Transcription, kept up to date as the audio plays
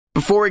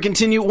Before we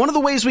continue, one of the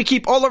ways we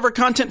keep all of our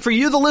content for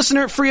you, the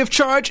listener, free of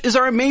charge is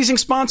our amazing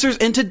sponsors,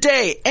 and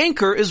today,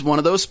 Anchor is one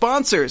of those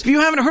sponsors. If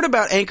you haven't heard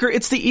about Anchor,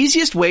 it's the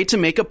easiest way to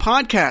make a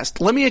podcast.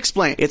 Let me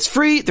explain. It's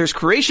free, there's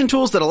creation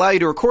tools that allow you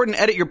to record and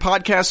edit your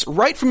podcasts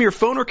right from your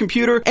phone or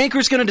computer.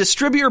 Anchor's going to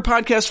distribute your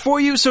podcast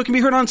for you so it can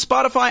be heard on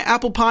Spotify,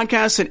 Apple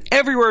Podcasts, and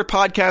everywhere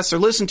podcasts are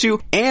listened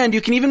to, and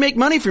you can even make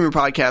money from your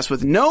podcast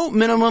with no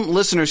minimum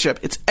listenership.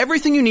 It's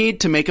everything you need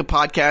to make a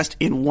podcast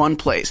in one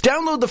place.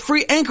 Download the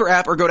free Anchor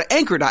app or go to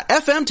anchor.fm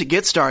to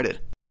get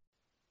started.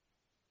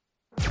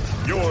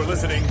 You're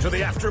listening to the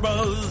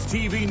AfterBuzz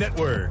TV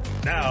Network,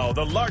 now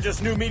the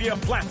largest new media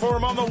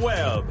platform on the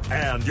web,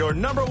 and your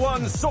number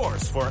one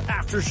source for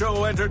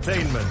after-show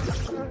entertainment.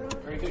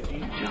 Very good,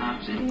 Gene.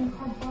 Johnson.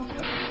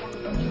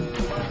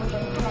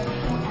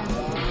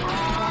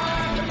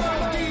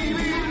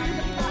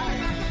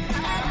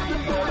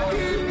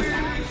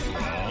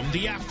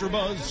 The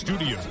AfterBuzz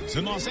Studios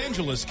in Los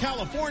Angeles,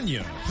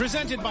 California.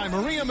 Presented by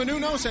Maria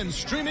Menounos and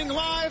streaming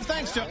live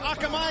thanks to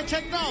Akamai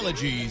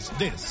Technologies.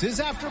 This is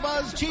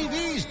AfterBuzz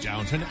TV's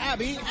Downton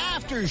Abbey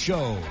After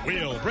Show.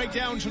 We'll break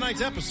down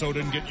tonight's episode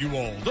and get you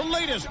all the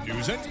latest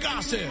news and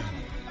gossip.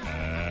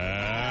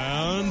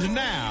 And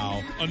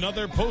now,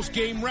 another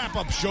post-game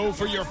wrap-up show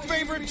for your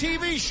favorite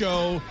TV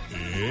show.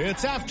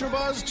 It's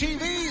AfterBuzz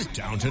TV's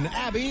Downton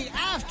Abbey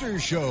After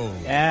Show.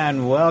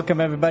 And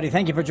welcome, everybody.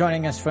 Thank you for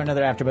joining us for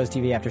another AfterBuzz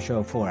TV After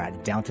Show for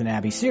Downton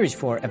Abbey Series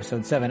 4,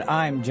 Episode 7.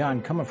 I'm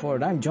John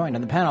Comerford. I'm joined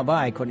on the panel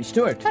by Courtney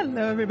Stewart.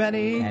 Hello,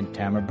 everybody. And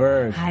Tamara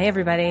Berg. Hi,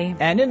 everybody.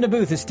 And in the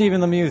booth is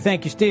Stephen Lemieux.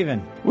 Thank you,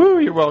 Stephen. Woo,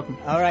 you're welcome.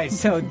 All right,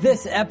 so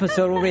this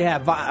episode where we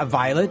have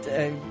Violet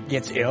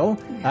gets ill,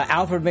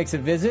 Alfred makes a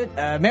visit,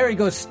 Mary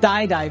goes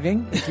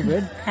skydiving, if you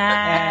would,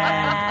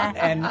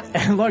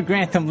 and Lord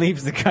Grantham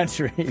leaves the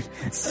country.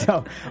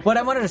 So what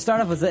I wanted to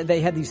start off was that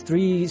they had these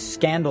three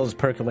scandals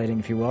percolating,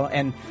 if you will.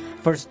 And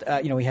first,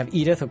 we have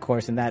Edith, of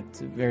course, and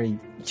that's a very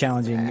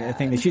challenging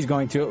thing that she's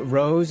going through.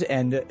 Rose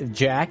and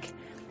Jack.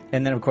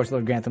 And then, of course,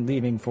 Lord Grantham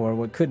leaving for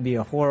what could be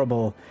a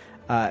horrible...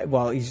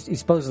 he's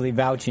supposedly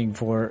vouching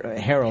for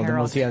Harold, and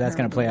we'll see how that's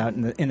going to play out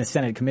in the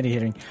Senate committee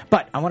hearing.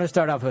 But I want to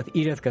start off with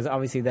Edith, because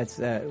obviously that's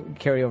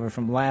carryover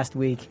from last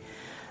week.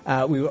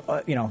 I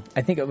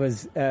think it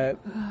was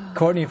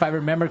Courtney, if I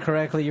remember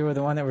correctly, you were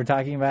the one that were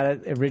talking about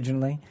it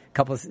originally,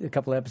 a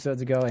couple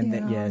episodes ago, and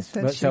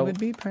that she would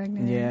be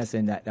pregnant. Yes,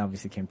 and that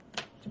obviously came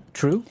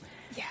true.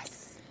 Yes.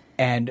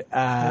 And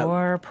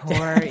poor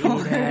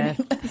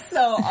Edith.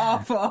 So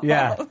awful.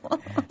 Yeah.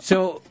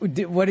 So,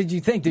 what did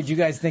you think? Did you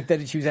guys think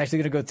that she was actually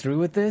going to go through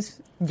with this?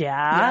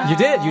 Yeah.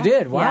 You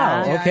did.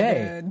 Wow. Yeah, okay. I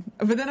did.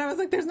 But then I was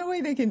like, "There's no way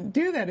they can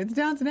do that. It's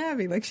Downton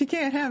Abbey. Like, she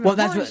can't have." Well,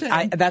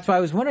 that's why I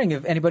was wondering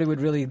if anybody would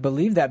really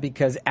believe that,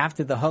 because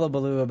after the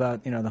hullabaloo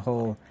about the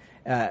whole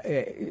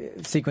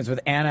sequence with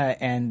Anna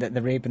and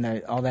the rape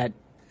and all that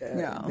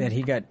that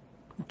he got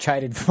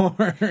chided for.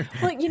 Well,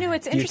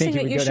 it's interesting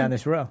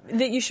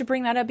that you should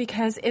bring that up,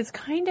 because it's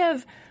kind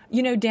of,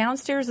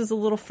 downstairs is a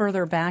little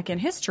further back in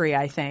history,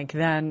 I think,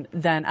 than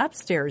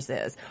upstairs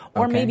is,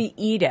 or maybe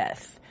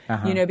Edith.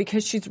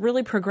 Because she's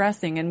really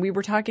progressing. And we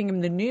were talking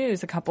in the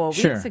news a couple of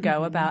weeks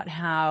ago about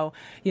how,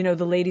 the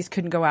ladies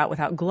couldn't go out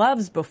without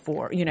gloves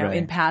before,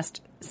 in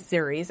past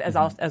series as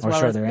well as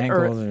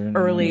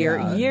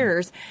earlier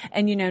years.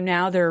 And,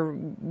 now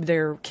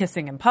they're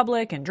kissing in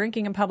public and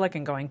drinking in public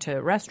and going to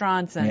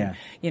restaurants and,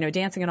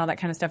 dancing and all that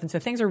kind of stuff. And so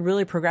things are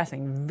really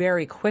progressing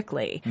very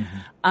quickly.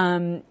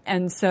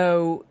 And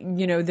so,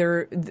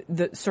 they're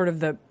the sort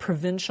of the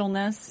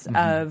provincialness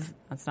of,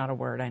 that's not a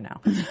word, I know,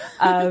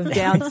 of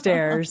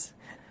downstairs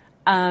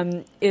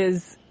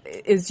is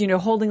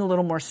holding a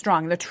little more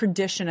strong, the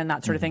tradition and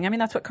that sort of thing. I mean,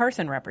 that's what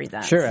Carson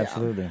represents. Sure,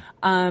 absolutely.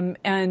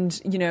 And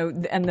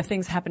the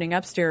things happening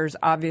upstairs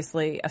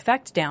obviously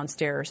affect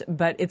downstairs,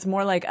 but it's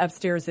more like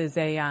upstairs is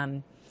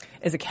a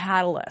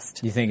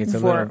catalyst. You think it's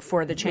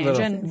for the change,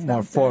 and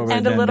more forward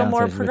and a little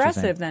more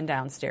progressive than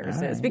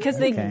downstairs is, because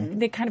they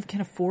kind of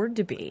can afford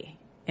to be,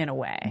 in a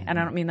way. And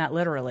I don't mean that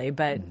literally,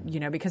 but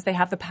because they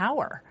have the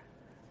power.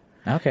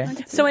 Okay.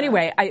 So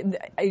anyway,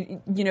 I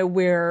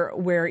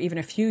where even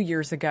a few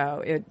years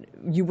ago,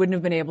 you wouldn't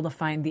have been able to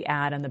find the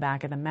ad on the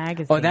back of the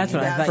magazine. Oh, that's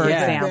what I thought. For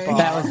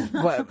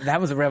example,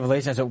 that was a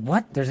revelation. I said,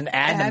 "What? There's an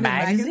ad in the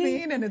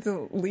magazine, and it's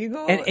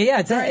illegal." And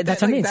that's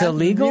what I mean. It's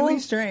illegal.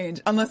 Really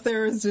strange, unless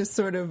there is just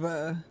sort of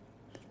a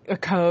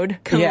code.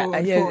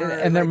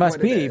 And there must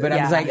be. But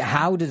I was like,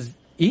 how does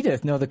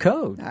Edith know the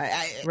code?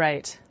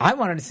 Right. I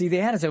wanted to see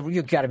the ad. I said,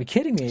 "You've got to be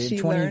kidding me!"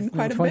 She learned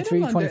quite a bit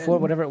 23, 24,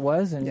 whatever it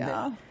was,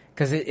 and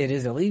because it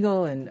is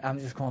illegal, and I'm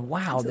just going,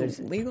 wow,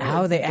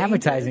 how are they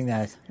advertising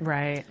that?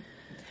 Right.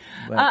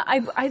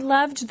 I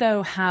loved,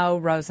 though, how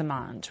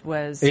Rosamund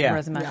was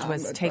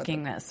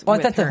taking this. Well,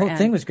 I thought the whole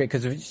thing was great,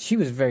 because she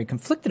was very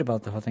conflicted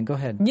about the whole thing. Go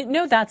ahead.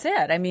 No, that's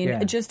it. I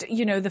mean, just,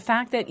 the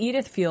fact that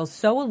Edith feels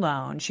so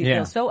alone, she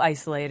feels so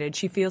isolated,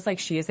 she feels like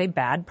she is a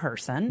bad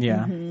person.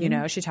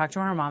 Yeah. She talked to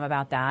her mom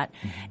about that.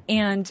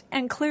 And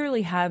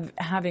clearly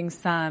having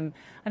some,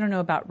 I don't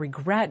know about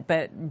regret,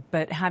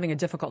 but having a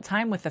difficult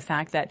time with the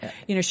fact that,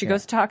 she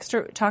goes talks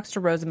to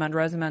Rosamund.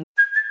 Rosamund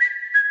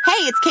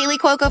Hey, it's Kaylee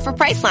Cuoco for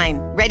Priceline.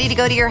 Ready to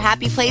go to your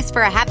happy place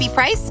for a happy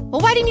price?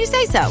 Well, why didn't you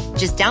say so?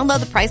 Just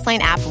download the Priceline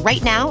app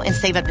right now and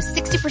save up to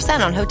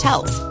 60% on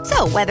hotels.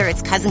 So whether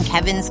it's Cousin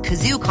Kevin's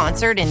Kazoo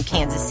Concert in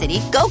Kansas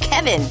City, go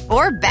Kevin,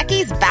 or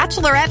Becky's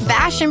Bachelorette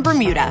Bash in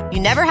Bermuda,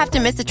 you never have to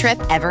miss a trip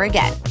ever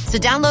again. So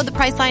download the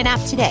Priceline app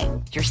today.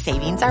 Your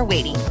savings are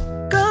waiting.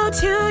 Go to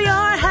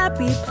your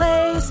happy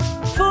place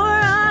for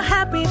a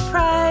happy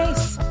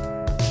price.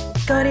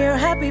 Go to your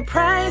happy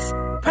price,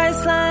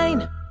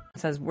 Priceline.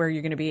 Says where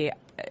you're going to be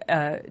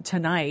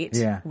tonight,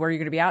 where you're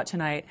going to be out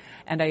tonight.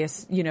 And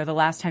the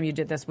last time you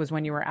did this was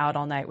when you were out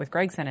all night with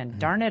Gregson. And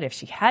darn it, if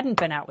she hadn't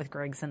been out with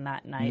Gregson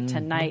that night,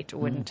 tonight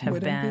wouldn't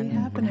have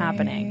been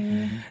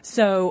happening.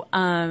 So,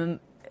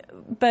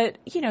 but,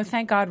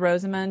 thank God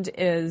Rosamund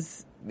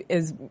is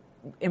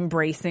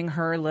embracing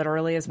her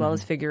literally as well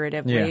as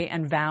figuratively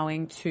and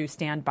vowing to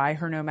stand by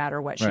her no matter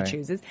what she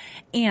chooses.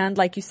 And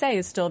like you say,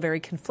 is still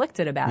very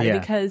conflicted about it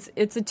because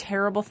it's a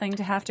terrible thing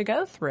to have to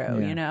go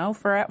through,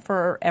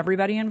 for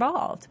everybody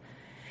involved.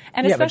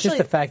 And especially, but just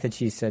the fact that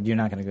she said, you're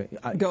not going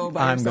to go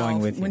by yourself. Going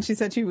with you. When she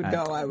said she would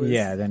go, I was,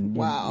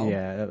 wow.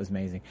 That was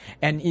amazing.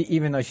 And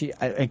even though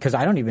because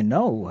I don't even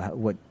know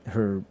what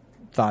her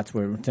thoughts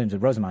were in terms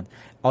of Rosamund.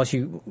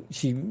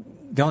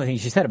 The only thing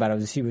she said about it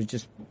was she was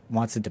just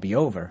wants it to be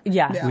over.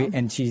 Yeah.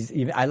 And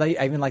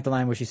I even like the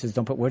line where she says,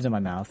 "Don't put words in my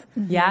mouth."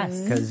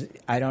 Yes. Because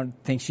I don't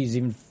think she's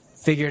even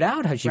figured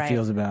out how she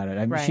feels about it.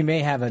 I mean, she may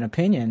have an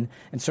opinion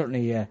and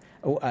certainly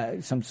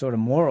some sort of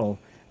moral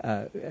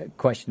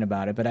question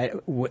about it, but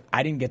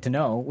I didn't get to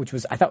know, which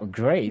I thought was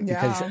great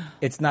because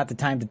it's not the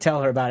time to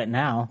tell her about it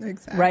now.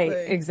 Exactly. Right,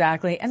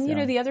 exactly. And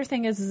the other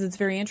thing is it's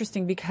very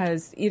interesting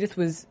because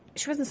Edith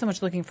she wasn't so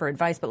much looking for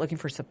advice, but looking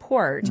for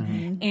support.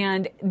 Mm-hmm.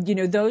 And,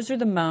 those are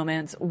the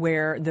moments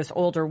where this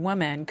older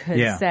woman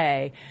could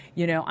say,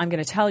 I'm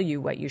going to tell you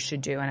what you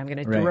should do, and I'm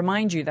going to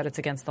remind you that it's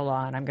against the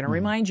law, and I'm going to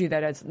remind you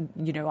that it's,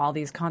 all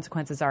these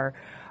consequences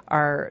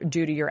are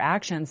due to your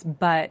actions.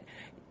 But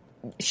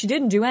she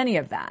didn't do any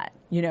of that.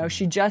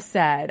 She just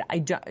said, I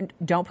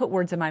don't put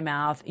words in my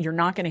mouth. You're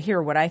not going to hear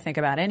what I think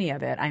about any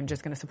of it. I'm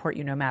just going to support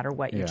you no matter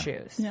what you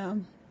choose. Yeah.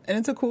 And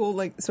it's a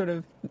cool, sort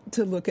of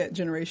to look at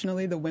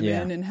generationally the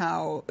women and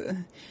how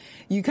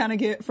you kind of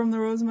get from the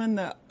Rosamund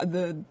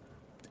the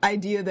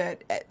idea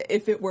that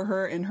if it were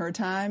her in her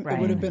time, it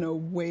would have been a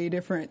way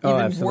different,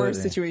 even worse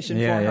situation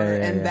for her.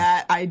 And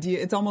that idea,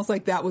 it's almost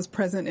like that was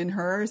present in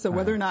her. So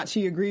whether or not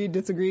she agreed,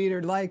 disagreed,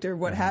 or liked, or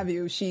what have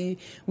you, she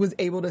was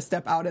able to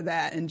step out of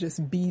that and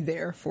just be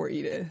there for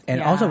Edith.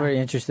 And also very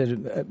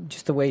interested,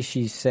 just the way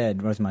she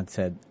said, Rosamund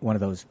said, one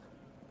of those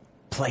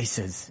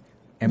places.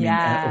 I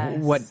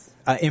mean, what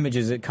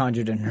images it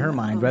conjured in her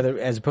mind, rather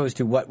as opposed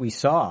to what we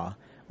saw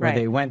where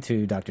they went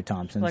to Dr.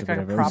 Thompson's like or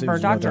whatever. A proper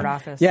doctorate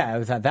office. Yeah,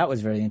 I thought that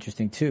was very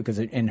interesting too, because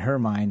in her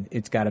mind,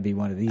 it's got to be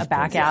one of these a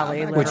back alley,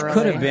 literally. Which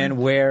could have been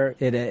where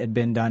it had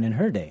been done in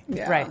her day.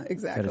 Yeah, right,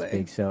 exactly. So to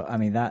speak. So I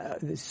mean,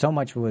 that so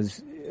much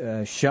was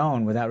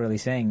shown without really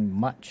saying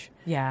much.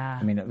 Yeah.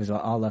 I mean, it was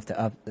all left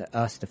to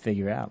us to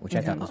figure out, which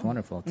I thought was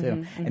wonderful, too.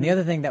 Mm-hmm, and the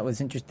other thing that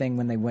was interesting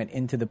when they went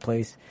into the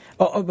place...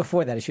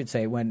 before that, I should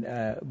say,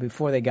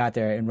 before they got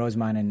there and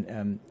Rosamund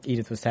and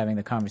Edith was having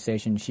the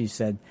conversation, she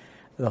said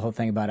the whole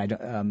thing about, I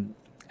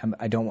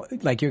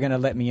don't... Like, you're going to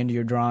let me into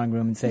your drawing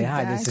room and say,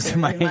 hi, this is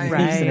my niece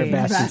and her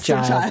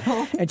bastard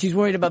child. And she's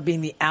worried about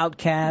being the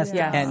outcast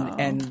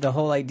and the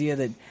whole idea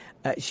that...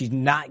 she's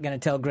not going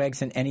to tell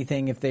Gregson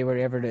anything if they were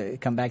ever to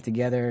come back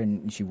together,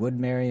 and she would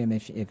marry him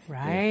if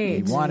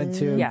they wanted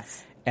to.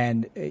 Yes.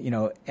 And,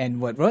 and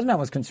what Rosamund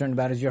was concerned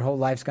about is your whole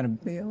life's going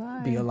to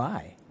be a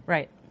lie.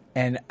 Right.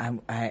 And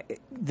I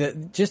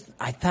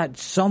thought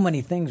so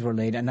many things were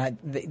laid, and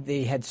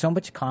they had so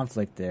much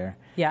conflict there.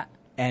 Yeah.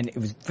 And it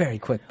was very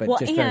quick, but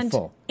very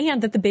full.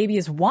 And that the baby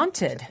is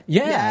wanted.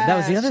 Yeah, that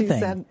was the other thing.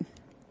 Said...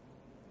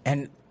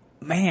 And...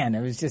 Man,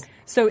 it was just...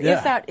 So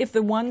if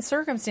the one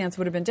circumstance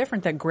would have been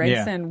different, that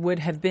Gregson would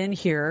have been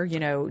here,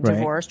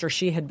 divorced, or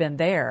she had been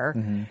there,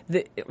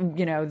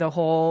 the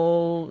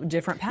whole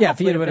different path. Yeah, if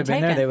he would have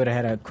been there, they would have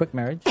had a quick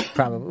marriage,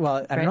 probably.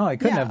 Well, I don't know, he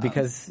couldn't have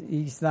because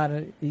he's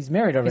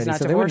married already,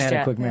 so they wouldn't have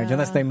had a quick marriage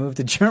unless they moved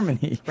to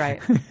Germany.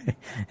 Right.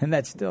 And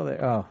that's still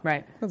there. Oh.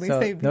 Right. At least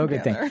they've been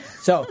good thing.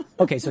 So,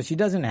 okay, so she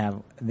doesn't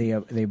have the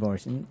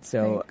abortion.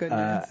 So,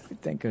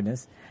 thank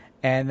goodness.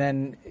 And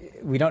then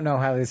we don't know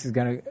how this is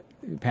going to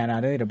pan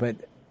out later, but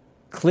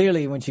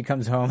clearly when she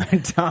comes home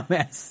and Tom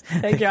asks...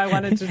 Thank you, I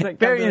wanted to...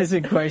 very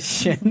innocent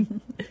question.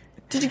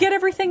 Did you get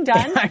everything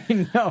done?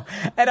 I know.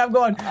 And I'm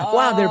going,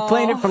 wow, they're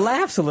playing it for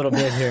laughs a little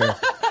bit here.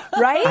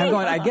 Right? I'm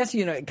going, I guess,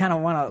 kind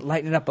of want to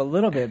lighten it up a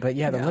little bit, but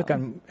the look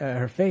on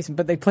her face.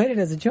 But they played it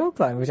as a joke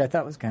line, which I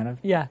thought was kind of...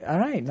 Yeah. All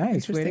right,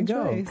 nice. Way to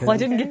go. Well, I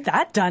didn't get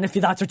that done, if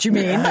that's what you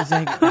mean. I was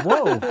like,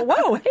 whoa.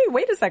 Whoa, hey,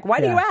 wait a sec. Why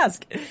do you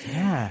ask?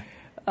 Yeah.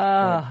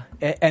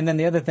 And then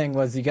the other thing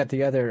was you got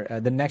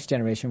the next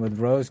generation with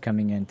Rose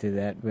coming into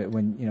that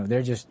when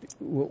they're just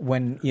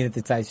when Edith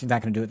decides she's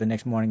not going to do it the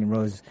next morning and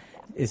Rose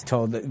is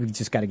told that we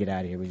just got to get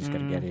out of here. We just got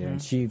to get out of here.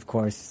 And she, of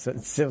course,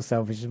 so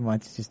selfish and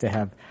wants just to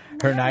have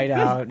her night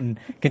out and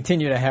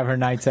continue to have her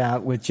nights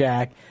out with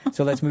Jack.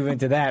 So let's move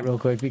into that real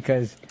quick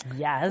because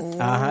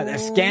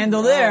there's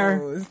scandal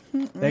there.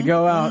 They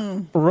go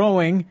out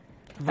rowing.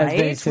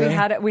 Right,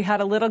 we had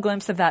a little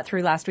glimpse of that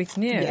through last week's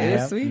news.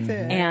 Yes, we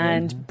did.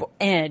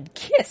 And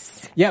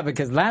kiss. Yeah,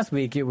 because last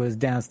week it was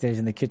downstairs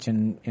in the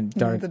kitchen in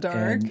dark. The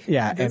dark.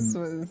 And, this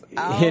was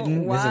out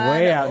hidden. This is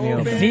way out in the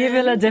open.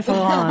 Vive la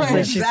différence,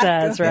 as she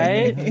says,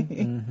 right?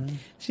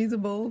 She's a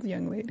bold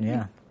young lady.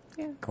 Yeah.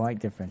 Quite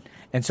different.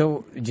 And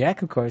so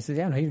Jack, of course, he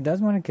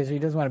does want to kiss her. He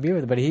does want to be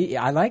with her. But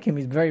I like him.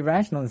 He's very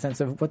rational in the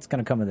sense of what's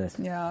going to come of this.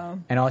 Yeah.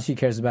 And all she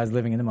cares about is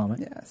living in the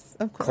moment. Yes,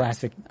 of course.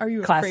 Classic. Are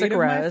you classic afraid of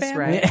Rose,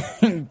 my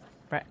family?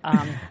 Right?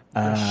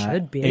 Right.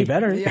 Should be. He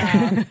better.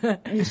 Yeah.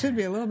 You should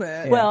be a little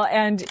bit. Well,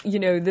 and,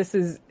 this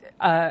is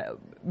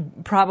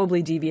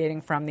probably deviating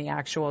from the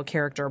actual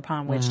character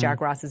upon which Jack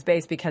Ross is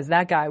based, because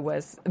that guy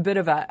was a bit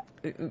of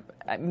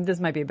this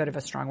might be a bit of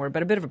a strong word,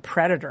 but a bit of a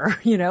predator,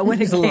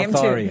 when it came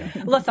Lothario.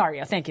 to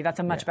Lothario. Thank you.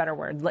 That's a much better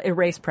word.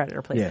 Erase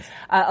predator, please. Yes.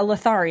 A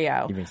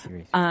Lothario. Erase.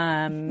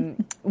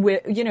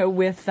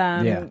 With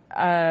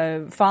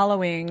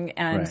following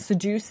and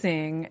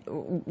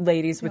seducing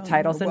ladies with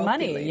titles and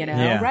money, lady.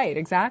 Yeah. Right,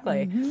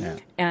 exactly. Yeah.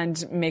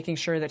 And making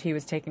sure that he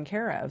was taken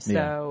care of.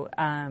 So,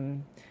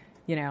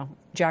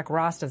 Jack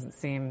Ross doesn't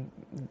seem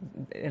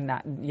in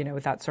that,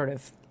 with that sort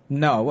of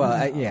No, well,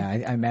 I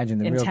imagine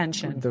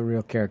the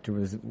real character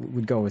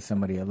would go with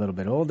somebody a little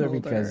bit older.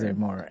 Because they're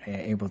more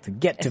able to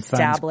get to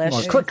funds more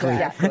quickly.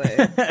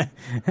 Exactly.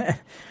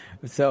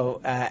 So,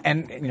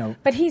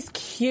 But he's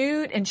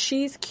cute and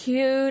she's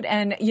cute,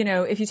 and,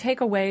 if you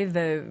take away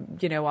the,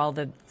 all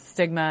the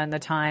stigma and the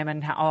time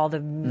and all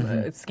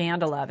the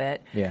scandal of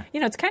it,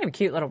 it's kind of a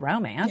cute little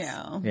romance.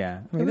 Yeah. Yeah.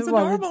 It was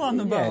adorable on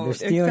the boat. Yeah, they're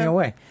stealing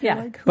away.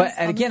 Yeah. But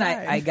again,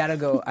 I gotta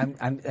go.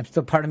 I'm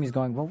still, part of me is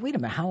going, well, wait a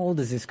minute, how old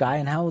is this guy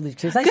and how old is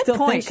she? I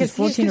still think she's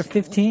 14 or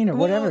 15 or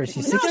whatever.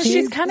 She's 16. No,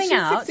 she's coming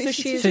out, so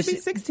she should be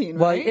 16,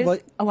 right?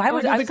 I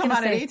was come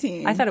out say, at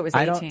 18. I thought it was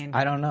 18.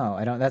 I don't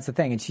know. That's the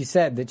thing. And she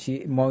said that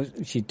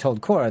she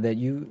told Cora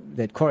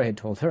that Cora had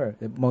told her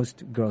that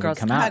most girls had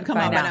come out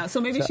by now. So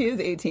maybe she is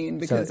 18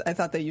 because I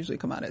thought they usually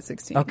come out at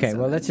 16. Okay,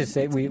 well, let's just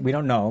say we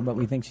don't know, but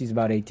we think she's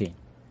about 18.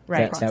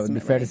 Right. That would be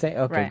fair to say?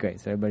 Okay, right. Great.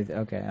 So everybody,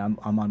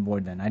 I'm on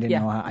board then. I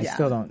didn't know how, I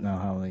still don't know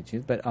how old she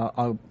is, but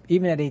I'll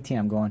even at 18,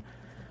 I'm going,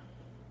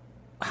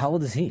 how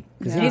old is he?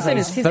 Because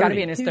he's got to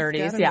be in his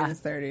 30s. Yeah. In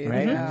his 30s.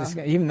 Right?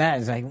 Yeah. Even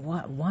that is like,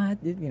 what?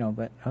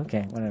 But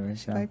okay, whatever.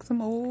 So. Like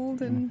some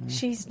old and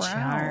she's brown.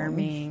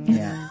 Charming.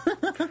 Yeah.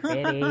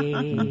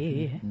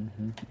 Pretty.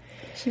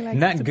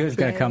 Nothing good's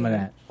going to come of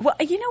that. Well,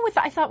 what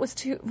I thought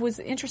was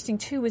interesting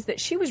too was that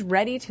she was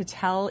ready to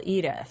tell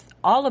Edith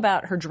all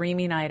about her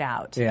dreamy night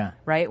out. Yeah.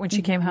 Right? When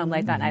she came home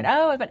late that night.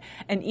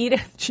 And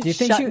Edith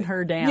shutting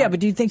her down. Yeah, but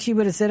do you think she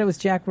would have said it was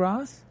Jack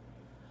Ross?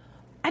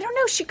 I don't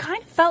know. She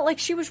kind of felt like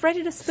she was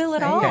ready to spill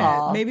it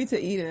all. Maybe to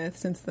Edith,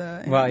 since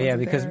the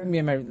because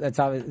remember, that's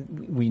obvious.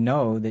 We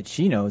know that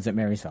she knows that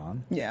Mary saw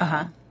him. Yeah.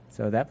 Uh-huh.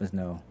 So that was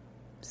no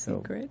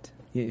secret.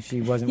 If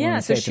she wasn't willing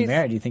to say it to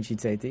Mary, do you think she'd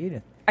say it to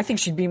Edith? I think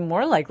she'd be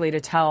more likely to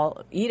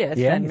tell Edith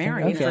than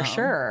Mary, for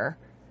sure.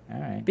 All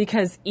right.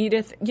 Because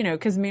Edith,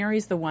 because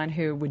Mary's the one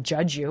who would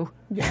judge you.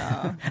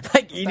 Yeah.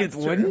 Like Edith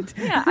wouldn't?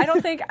 Yeah, I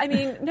don't think,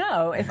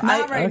 no.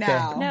 Not right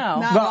now.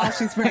 No. Not while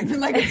she's pregnant.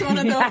 Like, it's one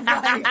of those,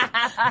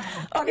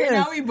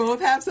 now we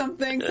both have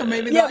something, so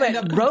maybe they'll end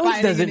up Rose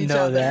confiding doesn't in each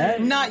know other.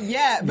 that. Not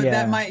yet, but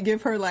that might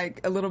give her,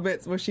 a little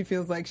bit where she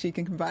feels like she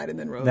can confide, and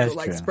then Rose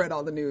will, spread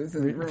all the news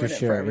and ruin it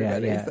for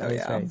everybody.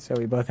 Right. So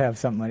we both have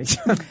something on each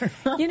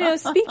other.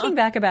 Speaking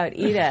back about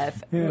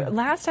Edith,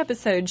 last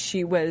episode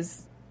she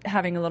was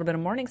having a little bit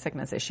of morning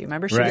sickness issue.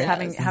 Remember, she was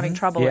having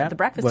trouble at the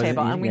breakfast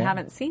table, and we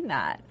haven't seen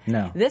that.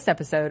 No. This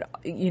episode,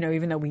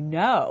 even though we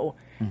know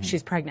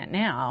she's pregnant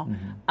now,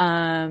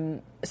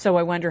 so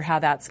I wonder how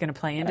that's going to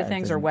play into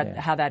things, or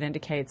how that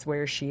indicates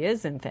where she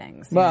is in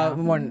things. Well,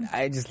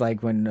 I just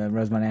like when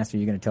Rosamund asked her,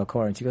 "You're going to tell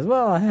Cora?" And she goes,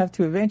 "Well, I have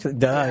to eventually."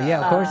 Duh,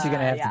 of course you're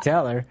going to have to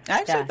tell her. I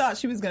actually thought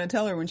she was going to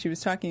tell her when she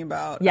was talking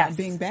about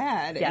being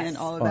bad and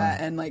all of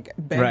that, and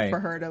beg for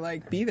her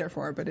to be there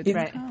for her, but it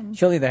didn't come.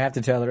 She'll either have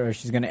to tell her, or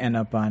she's going to end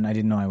up on, "I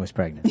didn't know I was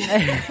pregnant." She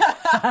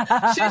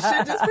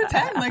should just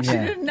pretend she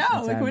didn't know.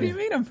 Exactly. What do you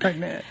mean I'm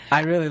pregnant?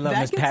 I really love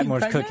Miss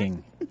Patmore's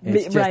cooking.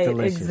 It's just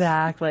delicious.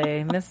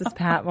 Exactly. Mrs.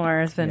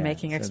 Patmore has been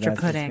making extra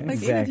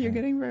puddings. Edith, you're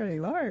getting very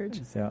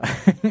large. So I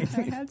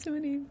had too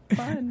many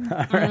fun.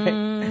 All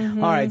right.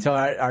 All right. So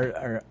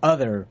our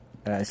other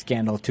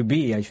scandal to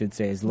be, I should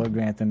say, is Lord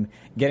Grantham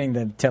getting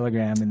the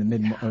telegram in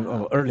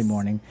the early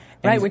morning,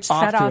 And right, which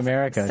off set to off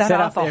America. Set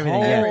off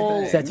everything.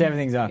 whole... Sets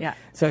everything off. Yeah.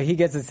 So he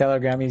gets a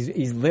telegram.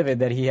 He's livid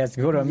that he has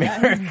to go to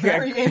America. He's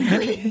very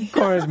angry.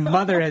 Cora's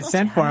mother has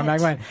sent for him. I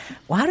went,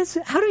 how does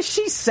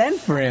she send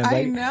for him?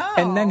 I know.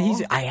 And then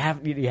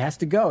he has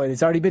to go.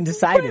 It's already been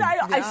decided.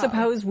 But I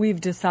suppose we've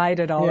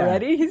decided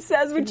already. Yeah. He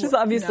says, which is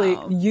obviously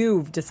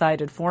you've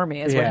decided for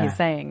me, is what he's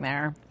saying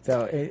there.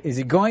 So is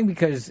he going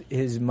because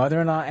his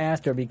mother-in-law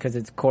asked, or because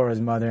it's Cora's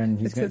mother and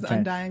he's his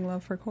undying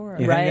love for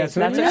Cora? Right. That's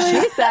what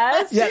she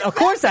says. Yeah, of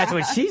course that's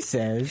what she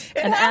says.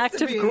 An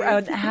act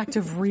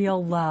of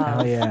real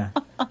love. Oh yeah.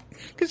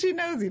 Because she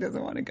knows he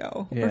doesn't want to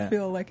go or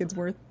feel like it's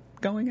worth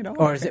going at all.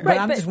 Or is it? But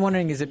I'm just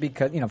wondering, is it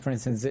because, for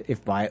instance, if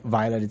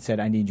Violet had said,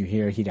 "I need you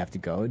here," he'd have to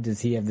go.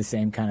 Does he have the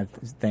same kind of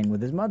thing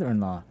with his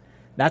mother-in-law?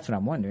 That's what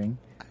I'm wondering.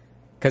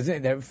 Because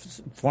they're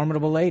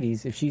formidable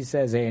ladies. If she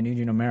says, "Hey, I need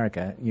you in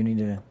America," you need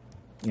to,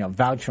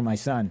 vouch for my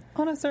son.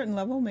 On a certain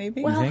level,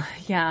 maybe. Well,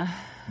 yeah.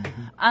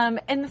 Mm-hmm.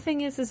 And the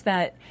thing is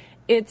that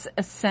it's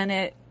a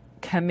Senate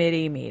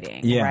committee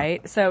meeting,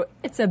 right? So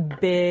it's a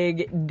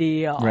big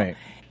deal. Right.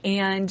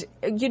 And,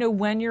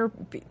 when you're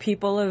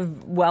people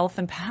of wealth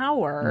and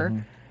power,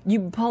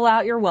 you pull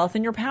out your wealth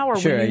and your power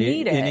when you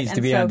need it. It needs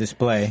to be on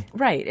display.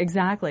 Right,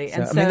 exactly.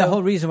 So, the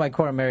whole reason why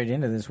Cora married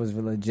into this was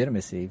for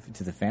legitimacy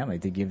to the family,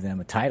 to give them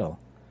a title.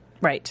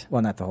 Right.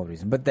 Well, not the whole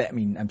reason, but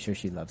I'm sure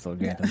she loves Lord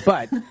Grantham.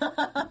 But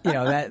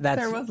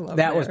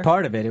that was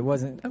part of it. It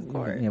wasn't. Of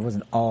course. It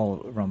wasn't all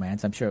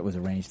romance. I'm sure it was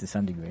arranged to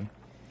some degree.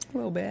 A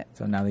little bit.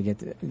 So now they get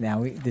to.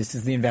 This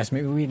is the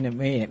investment we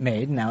made,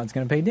 and now it's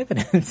going to pay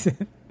dividends.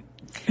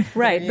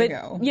 Right, but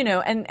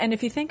and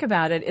if you think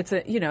about it, it's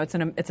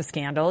a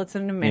scandal. It's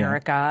in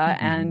America,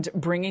 and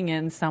bringing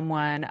in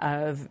someone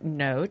of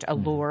note, a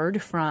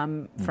lord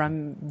from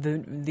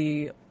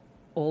the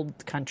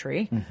old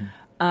country,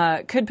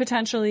 could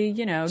potentially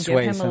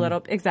sway give him a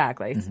little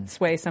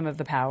sway some of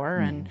the power,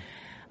 and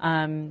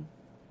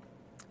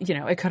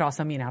it could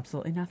also mean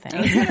absolutely nothing.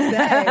 I was going to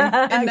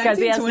say, because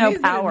he has no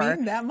power. Did it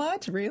mean that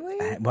much,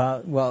 really?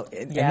 Well,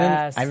 yes. And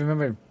then I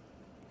remember,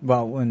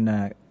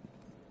 when.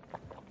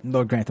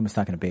 Lord Grantham was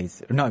talking to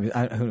Bates. No,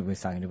 who was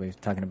talking to? He was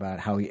talking about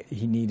how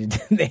he needed.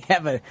 They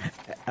have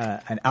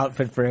an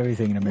outfit for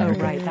everything in America.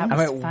 Oh, right. That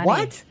was funny.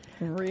 What?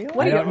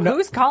 Really?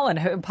 Who's calling?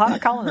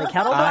 Calling the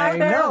kettle black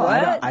there? Know.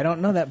 What? I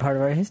don't know that part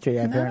of our history.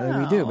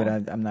 Apparently we do, but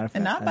I'm not.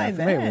 And not by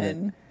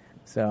then.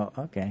 So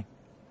okay.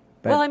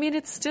 But, well,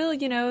 it's still,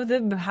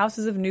 the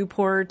houses of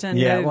Newport and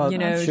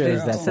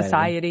the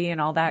society and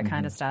all that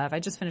kind of stuff. I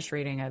just finished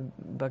reading a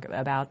book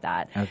about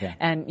that. Okay.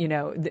 And,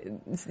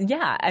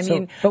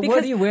 But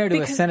what do you wear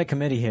to a Senate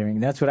committee hearing?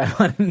 That's what I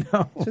want to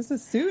know. Just a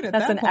suit at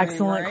That's that an point,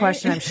 excellent right?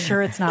 question. I'm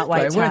sure it's not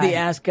white tie. I wear the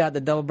ascot,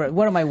 the double breast.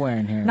 What am I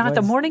wearing here? Not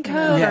the morning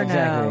coat? Yeah, or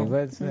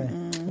exactly.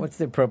 No? What's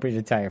the appropriate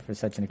attire for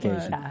such an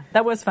occasion? Yeah,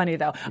 that was funny,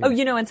 though.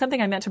 Yeah. Oh, and something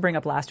I meant to bring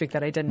up last week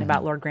that I didn't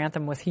about Lord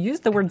Grantham was he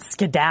used the word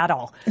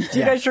skedaddle. Do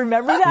you guys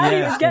remember that?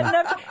 He was getting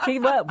up.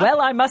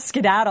 I must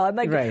skedaddle. I'm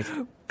like, right.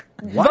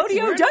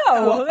 Vodio do.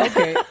 Well,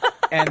 okay.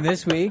 And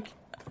this week,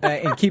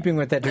 in keeping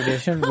with that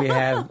tradition, we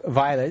have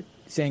Violet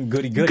saying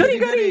goody goody. Goody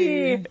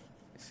goody.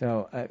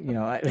 So,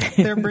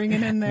 they're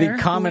bringing in their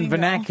the common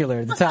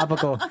vernacular, the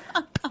topical,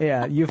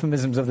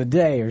 euphemisms of the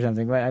day or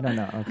something. I don't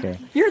know. Okay.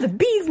 You're the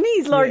bee's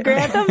knees, Lord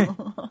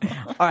Grantham.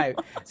 All right.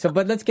 So,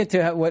 but let's get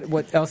to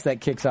what else that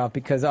kicks off,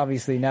 because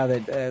obviously now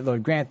that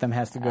Lord Grantham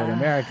has to go to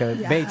America,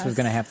 Bates was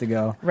going to have to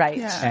go. Right.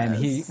 Yes. And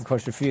he, of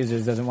course,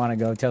 refuses, doesn't want to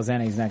go, tells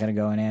Anna he's not going to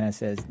go, and Anna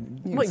says,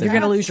 well, you're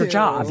going to lose your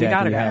job. Exactly, You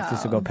got to go. You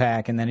have to go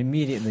pack, and then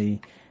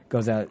immediately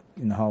goes out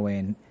in the hallway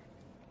and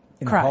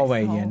the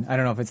hallway again. I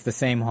don't know if it's the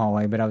same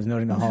hallway, but I was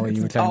noting the hallway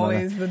you were talking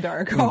about. It's always the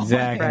dark hallway.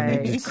 Exactly.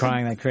 Right. Just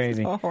crying like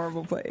crazy. A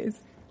horrible place.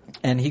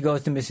 And he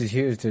goes to Mrs.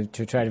 Hughes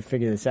to try to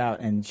figure this out,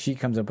 and she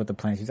comes up with a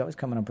plan. She's always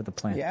coming up with a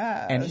plan.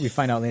 Yeah. And we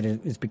find out later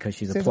it's because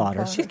she's a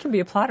plotter. She can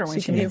be a plotter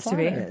when she needs to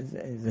be.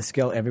 The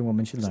skill every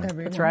woman should learn.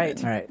 That's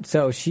right. All right.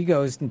 So she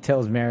goes and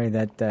tells Mary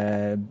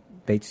that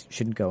Bates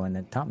shouldn't go and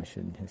that Thomas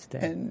shouldn't stay.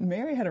 And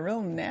Mary had a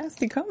real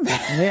nasty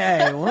comeback.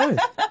 Yeah, it was.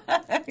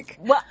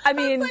 Well, I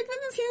mean,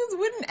 Mrs. Hughes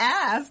wouldn't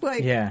ask,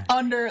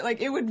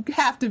 it would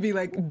have to be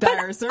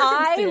dire circumstances.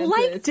 I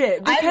liked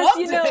it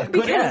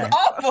because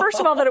first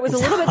of all, that it was a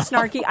little bit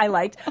snarky. I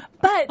liked,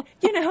 but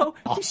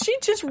she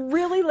just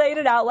really laid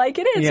it out like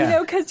it is.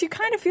 Because you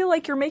kind of feel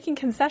like you're making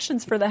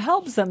concessions for the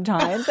help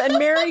sometimes. And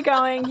Mary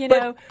going,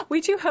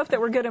 we do hope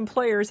that we're good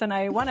employers, and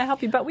I want to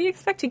help you, but we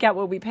expect to get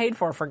what we paid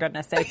for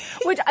goodness sake.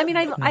 Which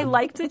I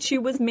liked that she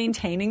was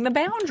maintaining the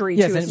boundary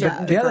to a certain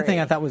degree. The other thing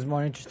I thought was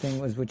more interesting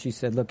was what she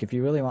said, look, if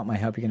you really want my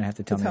help, you're going to have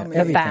to tell me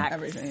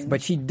everything.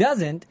 But she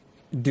doesn't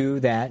do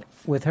that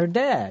with her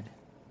dad.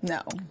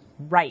 No.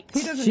 Right.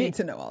 He doesn't need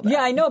to know all that.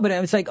 Yeah, I know, but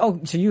it's like,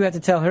 so you have to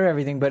tell her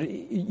everything, but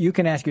you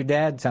can ask your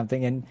dad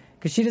something, and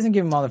because she doesn't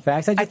give him all the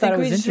facts. I thought it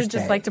was interesting. We should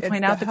just like to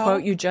point out the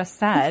quote you just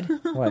said.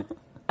 What?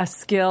 A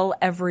skill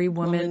every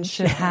woman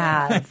should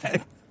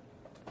have.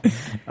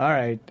 All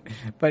right.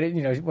 But,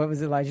 what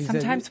was it like you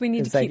said? Sometimes we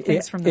need to keep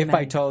things from the If men.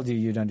 I told you,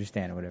 you'd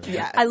understand or whatever.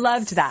 Yeah. I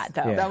loved that,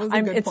 though. Yeah. That was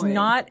a good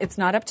point. It's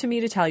not up to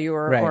me to tell you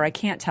or I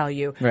can't tell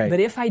you. Right. But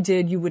if I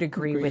did, you would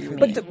agree with me.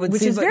 But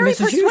which is very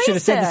Mrs. Hughes should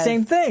have said the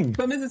same thing.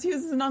 But Mrs.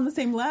 Hughes isn't on the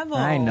same level.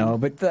 I know,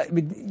 but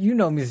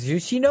Mrs.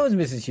 Hughes. She knows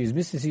Mrs. Hughes.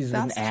 Mrs. Hughes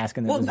wouldn't ask.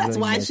 And well, that's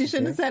really why she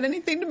shouldn't have said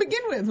anything to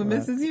begin with. When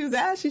Mrs. Hughes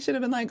asked, she should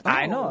have been like,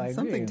 I know, I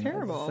something agree.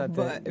 terrible.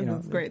 But it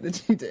was great that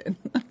she did.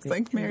 I was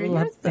like, Mary,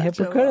 you're such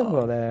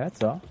hypocritical there,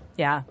 that's all.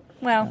 Yeah.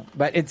 Well.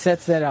 But it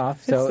sets that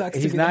off, so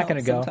he's not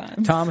going to go.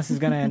 Sometimes. Thomas is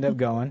going to end up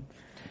going.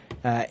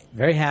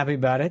 Very happy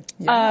about it.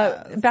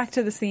 Yes. Back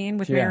to the scene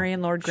with Mary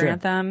and Lord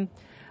Grantham.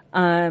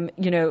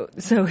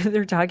 So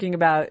they're talking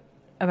about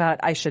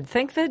I should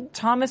think that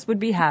Thomas would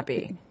be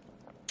happy.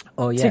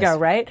 Oh, yes. To go,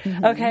 right?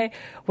 Mm-hmm. Okay.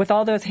 With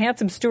all those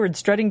handsome stewards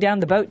strutting down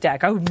the boat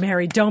deck. Oh,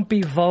 Mary, don't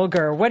be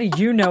vulgar. What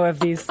do you know of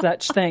these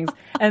such things?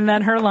 And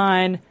then her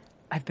line,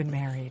 I've been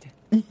married.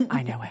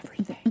 I know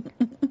everything.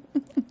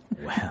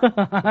 Wow.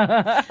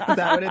 Is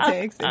that what it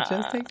takes? It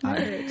just takes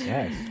marriage.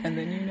 Yes. And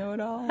then you know it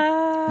all.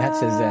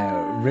 That's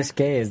as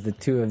risque as the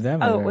two of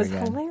them. Oh, it was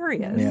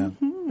hilarious. Yeah.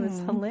 It was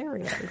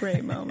hilarious.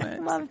 Great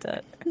moment. Loved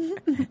it.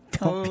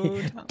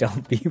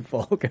 Don't be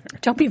vulgar.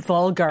 Don't be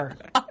vulgar.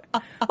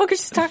 Well, because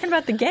she's talking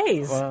about the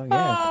gays. Well,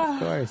 yeah, of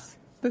course.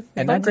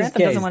 And Lord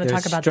Grantham doesn't want to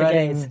talk about the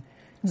gays.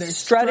 They're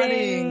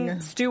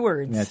strutting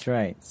stewards. That's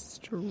right.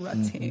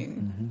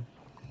 Strutting.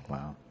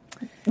 Wow.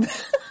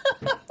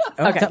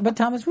 Okay. But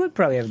Thomas would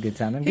probably have a good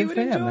time. And He good would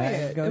for him. enjoy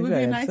it. It would be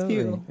a nice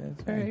view.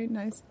 That's Very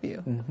nice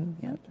view.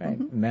 Yeah, that's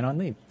right. Men on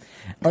leave.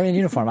 Or in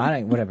uniform.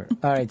 Whatever.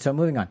 All right, so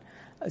moving on.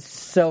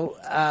 So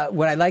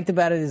what I liked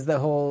about it is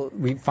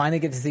we finally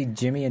get to see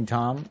Jimmy and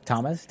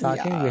Thomas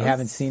talking. Yes. We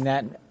haven't seen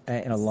that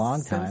in a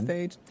long time. Since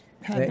they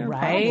had their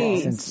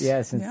problems.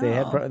 Since they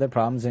had their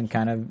problems and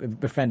kind of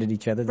befriended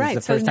each other. This is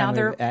the So first now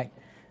time we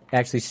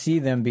actually see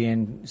them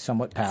being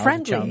somewhat pals.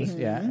 Friendly. Chums.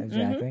 Yeah,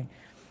 exactly.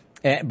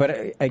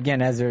 But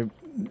again, as they're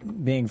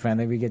being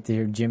friendly, we get to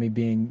hear Jimmy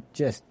being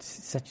just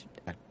such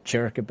a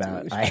jerk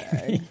about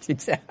Ivy.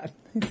 Exactly.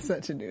 He's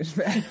such a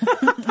douchebag.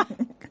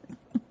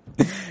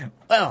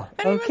 Well,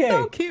 and he was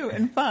so cute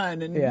and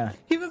fun, and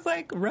he was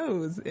like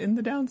Rose in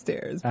the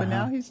downstairs, but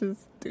now he's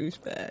just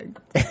douchebag.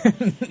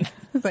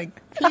 It's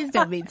like, please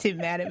don't be too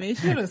mad at me.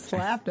 Should have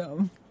slapped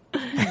him.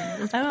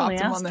 I only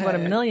asked what a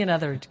million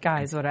other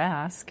guys would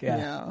ask.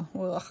 Yeah.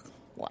 Ugh.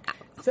 Wow.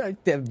 So,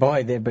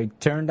 boy, they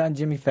turned on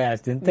Jimmy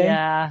fast, didn't they?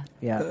 Yeah.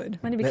 Good.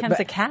 When he becomes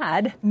a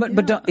cad.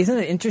 But isn't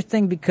it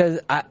interesting? Because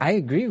I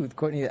agree with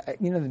Courtney.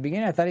 In the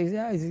beginning, I thought he's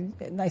a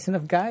nice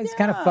enough guy. He's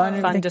kind of fun.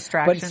 And fun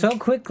distraction. But so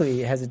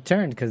quickly has it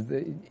turned because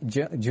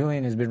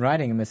Julian has been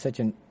writing him as such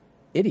an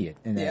idiot.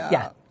 And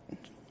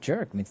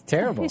jerk. I mean, it's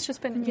terrible. He's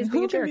being a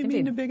Who jerk. can be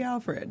mean to Big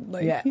Alfred?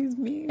 He's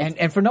mean.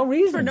 And for no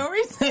reason. For no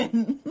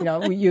reason.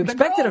 You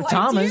expect it of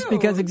Thomas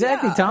because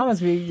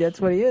Thomas,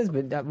 that's what he is.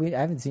 But I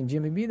haven't seen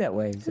Jimmy be that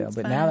way. So,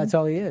 but now that's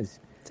all he is.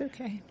 It's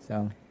okay.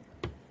 So,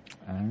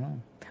 I don't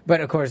know. But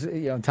of course,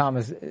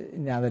 Thomas,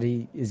 now that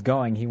he is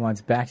going, he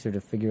wants Baxter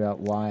to find out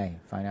why.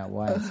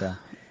 So.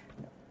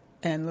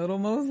 And little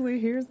Mosley,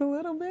 here's a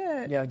little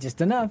bit. Yeah, just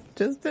enough.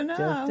 Just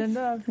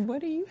enough. What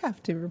do you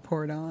have to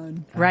report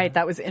on? Right,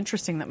 that was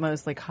interesting that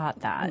Mosley caught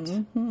that.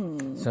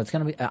 Mm-hmm. So it's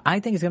going to be, I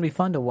think it's going to be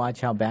fun to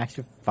watch how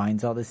Baxter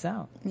finds all this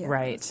out. Yes.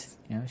 Right.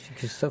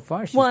 Because so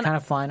far she's kind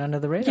of flying under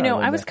the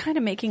radar. I was kind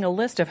of making a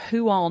list of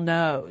who all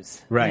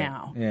knows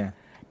now. Yeah.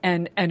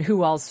 And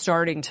who all's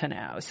starting to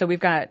know. So we've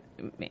got,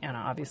 Anna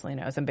obviously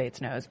knows, and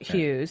Bates knows,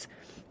 Hughes,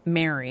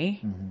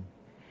 Mary,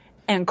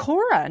 and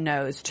Cora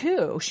knows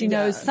too. She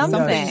knows something.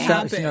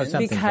 She knows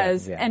something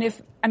because, and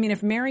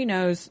if Mary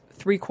knows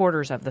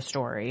 3/4 of the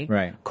story,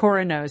 right.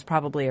 Cora knows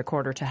probably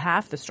 1/4 to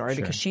half the story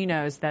because she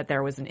knows that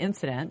there was an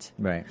incident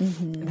right.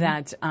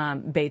 that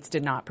Bates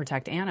did not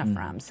protect Anna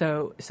from.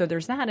 So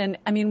there's that. And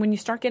I mean, when you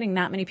start getting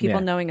that many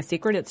people knowing a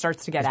secret, it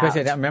starts to get out.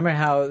 Remember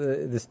how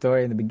the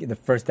story in the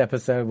first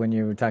episode when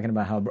you were talking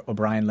about how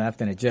O'Brien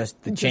left and it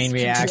just the chain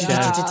reaction,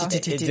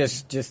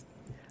 it just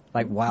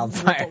like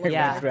wildfire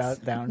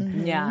went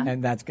down. Yeah.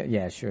 And that's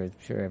sure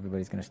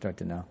everybody's going to start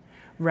to know.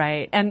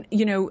 Right. And,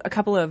 a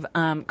couple of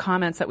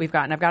comments that we've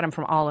gotten, I've got them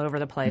from all over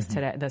the place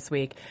this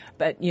week,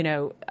 but,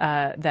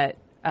 that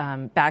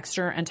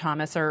Baxter and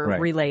Thomas are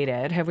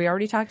related. Have we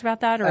already talked about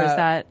that, or is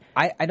that?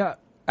 I don't.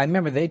 I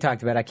remember they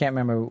talked about it. I can't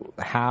remember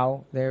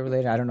how they're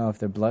related. I don't know if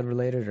they're blood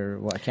related or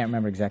what. I can't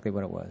remember exactly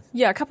what it was.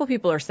 Yeah, a couple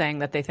people are saying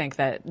that they think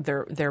that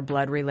they're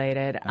blood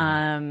related.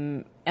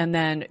 And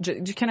then,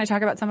 can I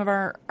talk about some of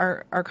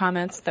our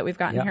comments that we've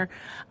gotten here?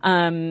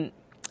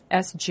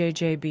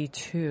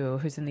 SJJB2,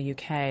 who's in the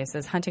UK,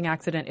 says, hunting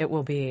accident it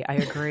will be. I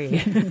agree.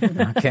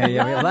 Okay,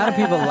 yeah, a lot of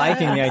people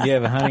liking the idea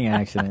of a hunting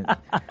accident. So,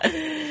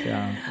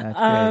 that's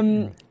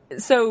great.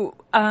 So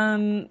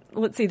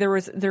let's see. There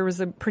was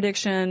a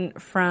prediction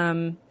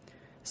from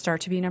Star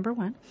to be number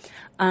one,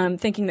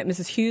 thinking that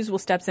Mrs. Hughes will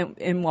step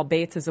in while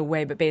Bates is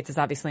away, but Bates is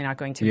obviously not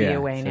going to be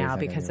away now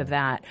because of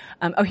that.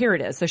 Here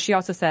it is. So she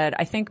also said,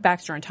 I think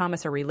Baxter and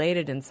Thomas are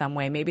related in some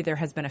way. Maybe there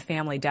has been a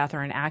family death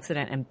or an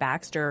accident, and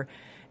Baxter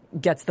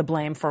gets the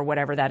blame for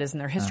whatever that is in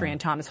their history, and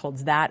Thomas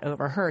holds that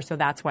over her. So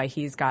that's why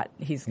he's got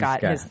his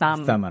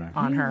thumb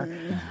on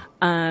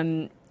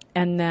her.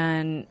 And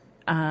then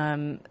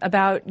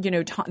about,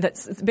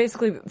 that's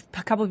basically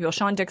a couple of people.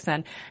 Sean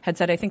Dixon had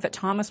said, I think that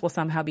Thomas will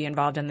somehow be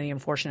involved in the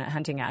unfortunate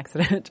hunting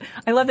accident.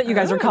 I love that you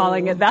guys are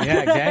calling it that.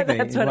 Yeah, exactly.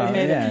 That's what I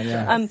made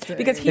it.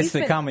 Because it's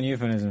the common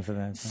euphemism for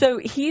that. So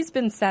he's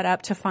been set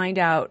up to find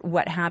out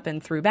what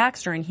happened through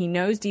Baxter, and he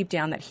knows deep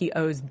down that he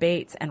owes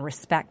Bates and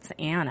respects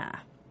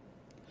Anna.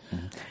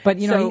 But,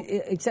 I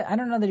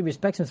don't know that he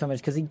respects him so much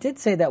because he did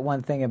say that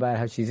one thing about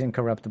how she's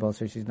incorruptible,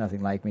 so she's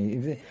nothing like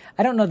me.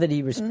 I don't know that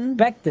he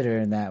respected her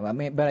in that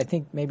way, but I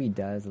think maybe he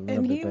does a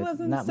little bit. And he but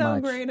wasn't not so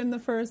much. great in the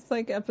first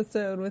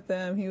episode with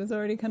them. He was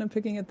already kind of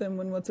picking at them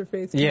when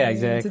What's-Her-Face came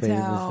exactly.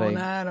 into town.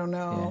 I don't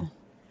know.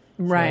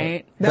 Yeah.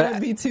 Right. That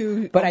would be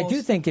too. But I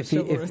do think if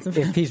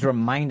he's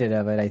reminded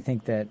of it, I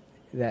think that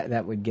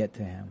would get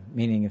to him.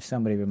 Meaning if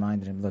somebody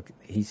reminded him, look,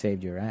 he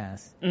saved your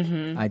ass,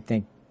 I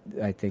think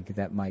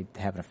that might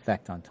have an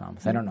effect on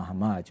Thomas. I don't know how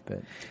much,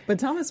 but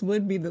Thomas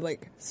would be the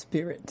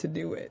spirit to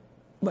do it.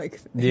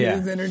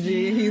 His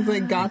energy,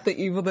 he's got the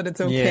evil that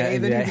it's okay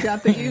that he's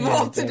got the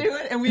evil to do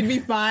it, and we'd be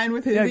fine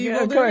with his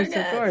evil doing it.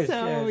 Of course.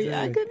 So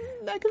I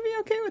could be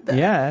okay with that.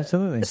 Yeah,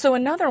 absolutely. So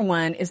another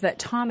one is that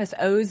Thomas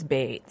owes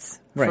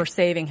Bates for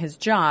saving his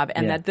job,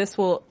 and that this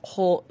will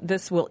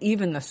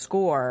even the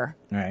score,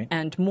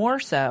 and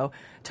more so,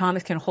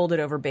 Thomas can hold it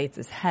over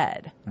Bates's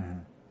head.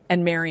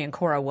 And Mary and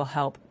Cora will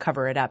help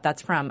cover it up.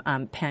 That's from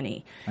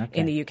Penny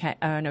in the UK.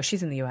 No,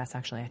 she's in the US,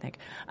 actually, I think.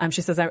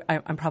 She says,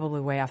 I'm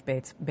probably way off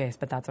base,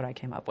 but that's what I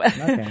came up with.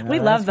 Okay, we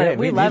love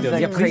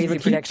the crazy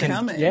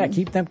predictions.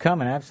 Keep them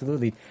coming,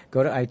 absolutely.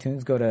 Go to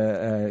iTunes, go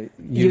to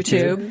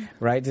YouTube.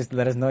 Right? Just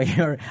let us know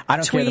your... I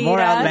don't care. The more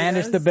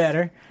outlandish, the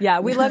better. Yeah,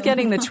 we love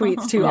getting the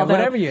tweets, too.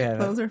 Whatever you have.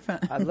 Those are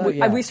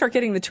fun. We start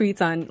getting the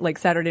tweets on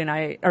Saturday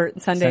night, or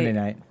Sunday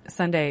night.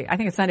 Sunday, I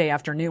think it's Sunday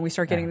afternoon. We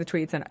start getting the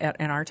tweets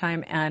in our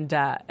time, and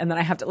then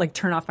I have to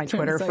turn off my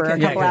Twitter for a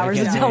couple hours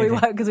until we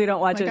watch, because we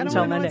don't watch it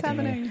until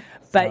Monday.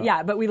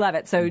 But we love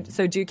it. So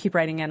do keep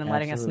writing in and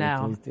letting us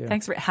know.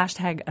 Thanks for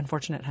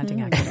 #unfortunate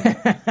hunting accident.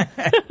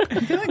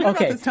 I'm feeling good about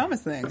this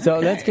Thomas thing. So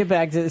let's get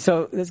back to this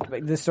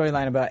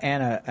storyline about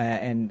Anna,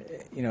 and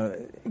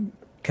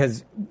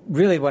because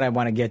really what I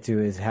want to get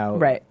to is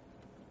how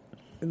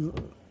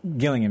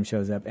Gillingham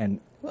shows up, and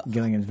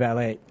Gillingham's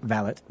valet,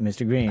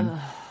 Mr. Green,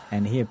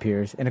 and he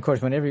appears, and of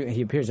course whenever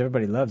he appears,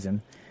 everybody loves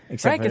him.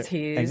 Except because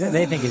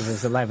they think he's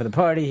just the life of the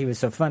party. He was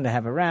so fun to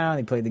have around.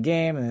 He played the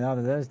game and all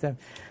that other stuff.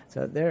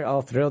 So they're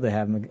all thrilled to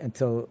have him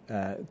until,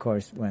 of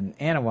course, when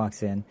Anna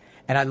walks in.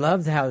 And I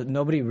loved how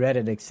nobody read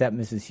it except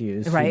Mrs.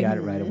 Hughes. She got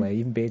it right away.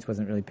 Even Bates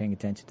wasn't really paying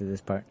attention to this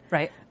part.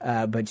 Right.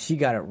 But she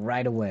got it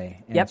right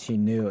away. And she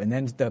knew. And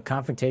then the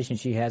confrontation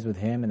she has with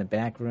him in the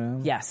back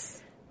room. Yes.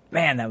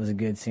 Man, that was a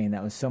good scene.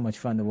 That was so much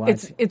fun to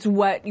watch. It's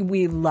what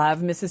we love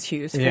Mrs.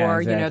 Hughes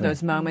for, exactly.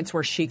 Those moments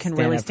where she can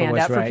really stand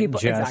up for people.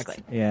 Exactly.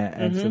 Yeah,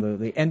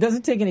 absolutely. And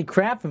doesn't take any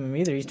crap from him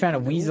either. He's trying to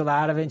weasel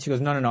out of it. And she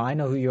goes, no, I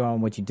know who you are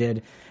and what you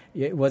did.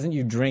 It wasn't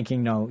you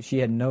drinking. No, she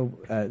had no,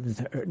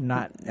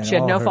 not at all. She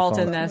had no fault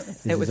in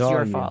this. It was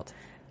your fault.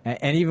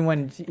 And even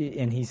when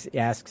he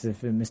asks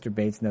if Mr.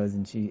 Bates knows,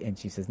 and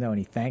she says no, and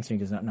he thanks her, he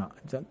goes, no,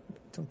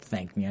 don't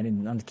thank me.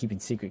 I'm keeping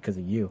secret because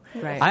of you.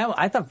 Right.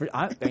 I thought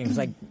it was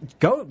like,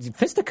 go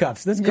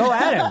fisticuffs. Let's go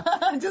at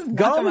him. Just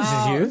go,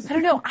 Mrs. Hughes. I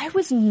don't know. I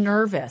was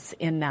nervous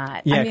in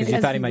that. Yeah, because you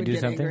thought he might do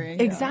something.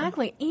 Angry,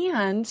 exactly,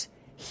 and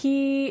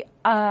he,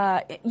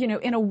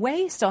 in a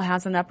way, still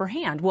has an upper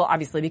hand. Well,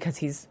 obviously because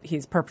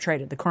he's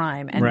perpetrated the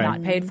crime and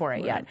not paid for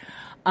it yet.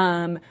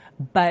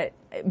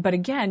 But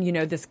again,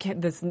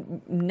 this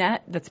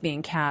net that's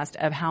being cast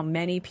of how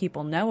many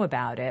people know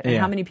about it and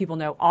how many people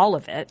know all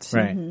of it.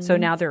 Right. So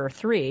now there are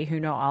 3 who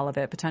know all of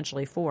it,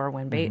 potentially 4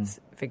 when Bates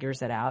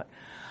figures it out.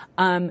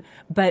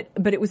 But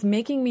it was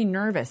making me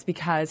nervous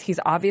because he's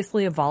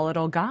obviously a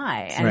volatile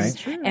guy,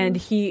 and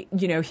he,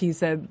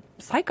 he's a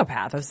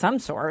psychopath of some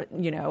sort,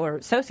 or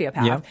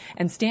sociopath,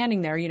 and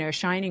standing there,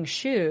 shining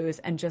shoes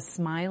and just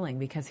smiling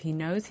because he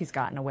knows he's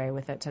gotten away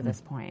with it to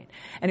this point.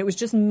 And it was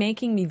just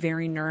making me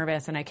very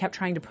nervous, and I kept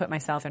trying to put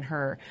myself in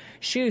her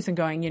shoes and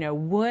going,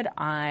 would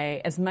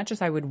I, as much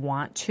as I would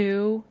want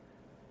to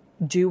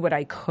do what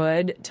I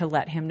could to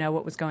let him know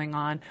what was going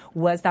on,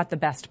 was that the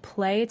best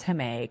play to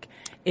make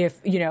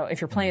if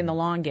you're playing the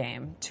long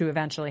game to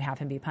eventually have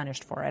him be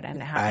punished for it? And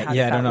how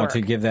I don't know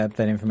to give that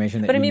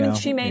information. But I mean,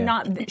 she may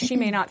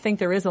not think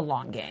there is a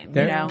long game.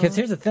 Because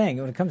here's the thing: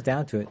 when it comes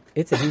down to it,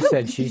 it's a he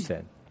said, she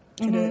said.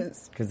 It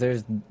is, because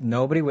there's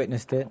nobody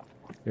witnessed it.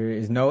 There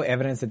is no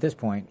evidence at this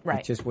point. Right.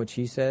 It's just what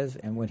she says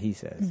and what he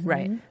says.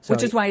 Right. So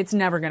which is why it's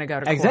never going to go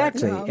to court.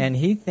 Exactly. No. And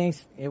he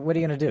thinks, what are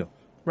you going to do?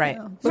 Right.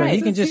 Yeah. So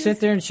he can just sit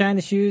there and shine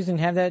the shoes and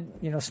have that,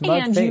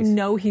 smug and face.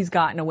 And he's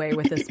gotten away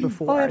with this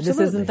before. This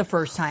isn't the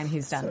first time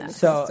he's done this.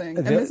 So and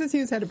Mrs.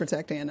 Hughes had to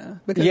protect Anna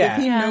because if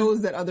he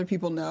knows that other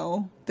people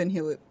know, then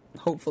he'll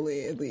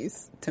hopefully at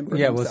least temper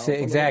Yeah, himself we'll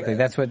see. Exactly.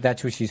 That's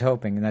what she's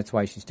hoping, and that's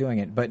why she's doing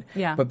it. But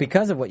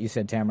because of what you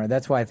said, Tamara,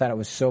 that's why I thought it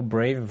was so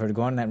brave of her to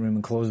go in that room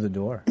and close the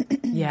door.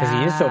 Yeah, because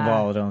he is so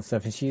volatile and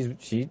stuff, and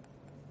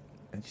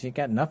she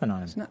got nothing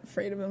on him. She's not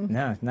afraid of him.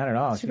 No, not at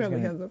all. She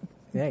probably has a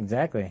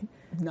exactly.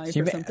 knife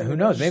or something. Who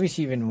knows? Maybe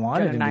she even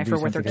wanted him to knife do her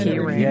with her something. key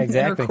ring. Yeah,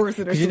 exactly.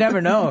 Because you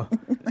never know.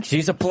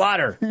 She's a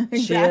plotter.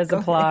 Exactly. She is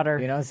a plotter.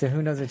 You know, so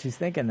who knows what she's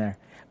thinking there.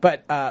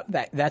 But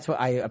that's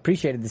what I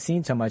appreciated the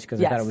scene so much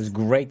because I thought it was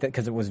great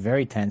because it was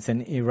very tense.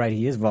 And you're right,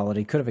 he is volatile.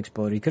 He could have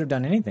exploded. He could have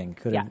done anything.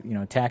 Could have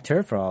attacked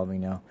her for all we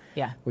know.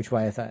 Yeah. Which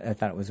why I thought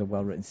it was a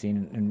well written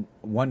scene and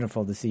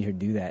wonderful to see her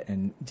do that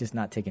and just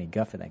not take any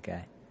guff for that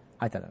guy.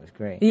 I thought that was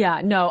great.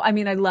 Yeah. No, I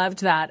mean, I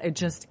loved that. It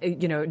just it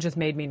just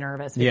made me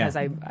nervous because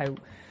I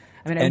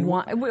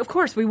of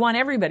course, we want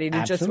everybody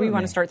to we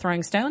want to start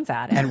throwing stones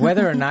at it. And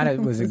whether or not it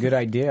was a good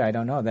idea, I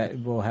don't know. That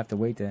we'll have to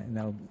wait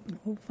that'll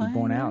be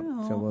borne out.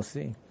 So we'll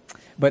see.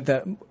 But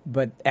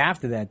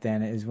after that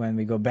then is when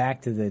we go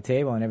back to the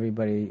table and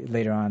everybody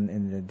later on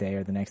in the day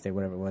or the next day,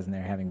 whatever it was, and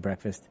they're having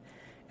breakfast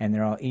and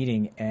they're all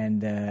eating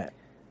and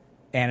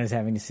Anna's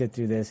having to sit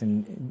through this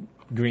and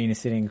Green is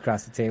sitting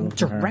across the table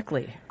from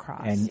directly her,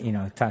 across.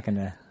 And talking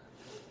to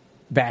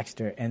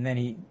Baxter and then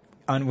he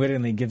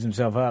unwittingly gives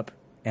himself up.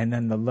 And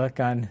then the look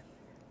on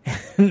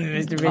Mr.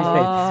 Big's face.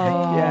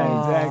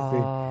 Yeah,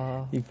 exactly.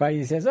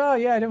 He says, "Oh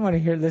yeah, I didn't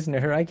want to listen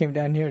to her. I came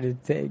down here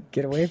to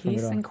get away from it all."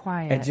 Peace and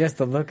quiet. And just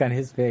the look on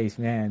his face,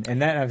 man.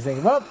 And then I was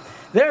thinking, well,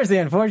 there's the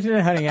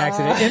unfortunate hunting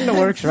accident in the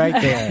works right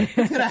there.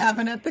 It's gonna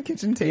happen at the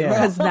kitchen table.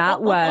 Because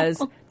that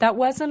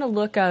wasn't a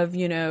look of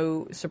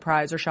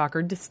surprise or shock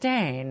or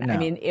disdain. No. I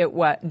mean,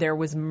 there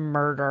was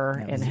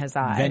murder in his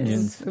eyes.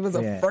 Vengeance. It was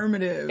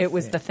affirmative. It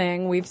was the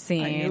thing we've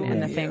seen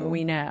and the thing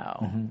we know.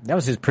 Mm-hmm. That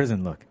was his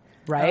prison look.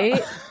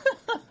 Right?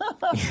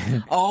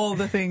 All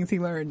the things he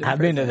learned. I've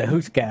been to the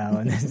Hooskow.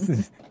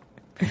 And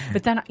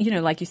but then,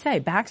 like you say,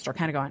 Baxter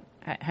kind of going,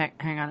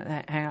 hang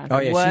on. Oh,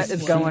 yeah, what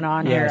is going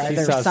on here?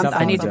 There's something.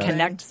 I need to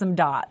connect some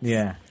dots.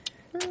 Yeah.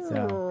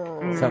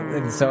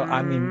 So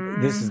I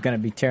mean, this is going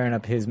to be tearing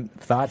up his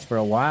thoughts for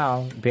a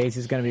while. Bates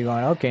is going to be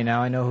going, okay,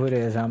 now I know who it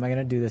is. How am I going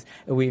to do this?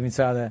 We even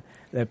saw the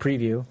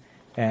preview,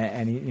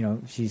 and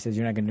he, she says,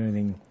 you're not going to do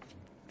anything.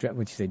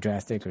 Would you say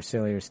drastic or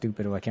silly or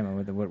stupid? Or I can't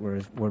remember what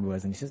the word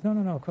was. And he says, no,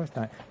 of course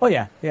not. Oh,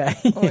 yeah. Oh,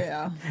 yeah.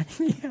 Yeah.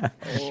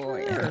 Oh,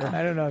 yeah.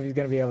 I don't know if he's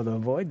going to be able to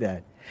avoid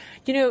that.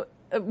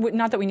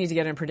 Not that we need to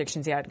get into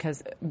predictions yet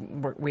because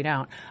we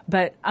don't.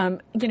 But,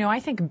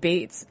 I think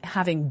Bates,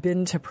 having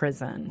been to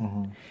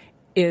prison,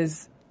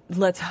 is...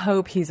 Let's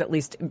hope he's at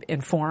least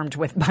informed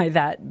by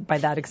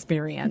that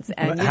experience.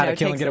 And how to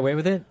kill and get away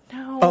with it?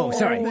 No. Oh,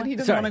 sorry. That he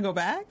doesn't want to go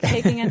back?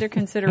 Taking into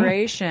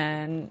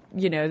consideration,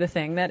 the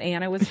thing that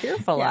Anna was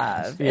fearful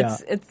of. Yeah.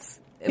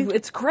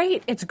 It's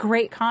great. It's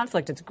great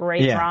conflict. It's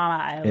great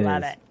drama. I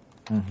love it.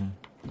 Mm-hmm.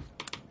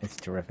 It's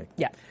terrific.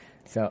 Yeah.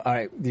 So, all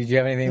right. Did you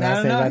have anything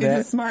else to say about that?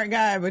 He's a smart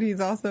guy, but he's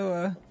also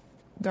a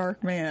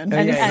dark man.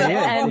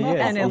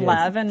 And in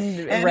love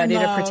and ready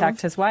to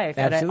protect his wife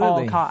at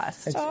all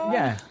costs.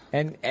 Yeah.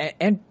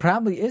 And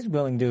probably is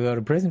willing to go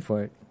to prison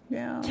for it.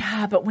 Yeah.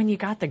 Yeah, but when you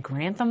got the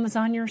Granthams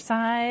on your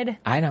side.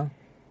 I know.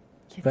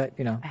 But,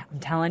 I'm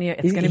telling you,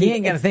 it's going to be... He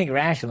ain't going to think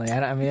rationally.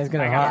 It's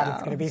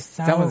going to be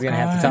someone's going to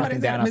have to talk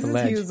him down off the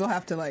ledge. Mrs. Hughes will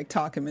have to,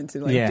 talk him into,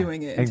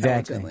 doing it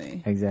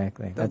intelligently.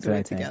 Exactly. That's what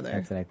I think.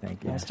 That's what I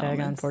think, yeah.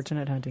 Hashtag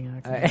unfortunate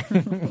hunting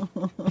accident.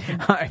 All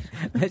right.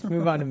 Let's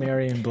move on to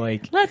Mary and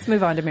Blake. Let's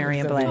move on to Mary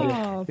and Blake.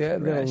 A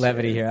little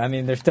levity here. I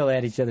mean, they're still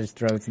at each other's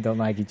throats and don't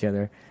like each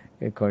other,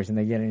 of course, and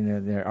they get into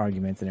their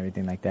arguments and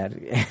everything like that.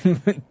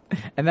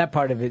 And that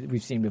part of it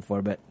we've seen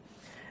before, but...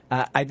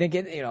 I think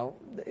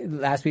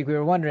last week we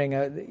were wondering,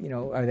 are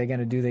they going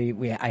to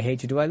do I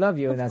hate you, do I love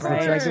you? And that's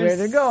looks like the way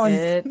they're going.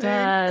 It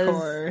does. Of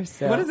course.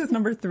 So. What is this,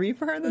 number 3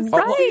 for her this season?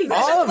 Right.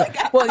 All of it.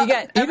 Well, you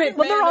got,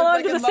 they're all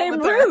under the same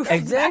roof.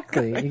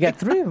 Exactly. You got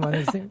 3 of them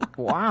under the same.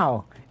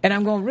 Wow. And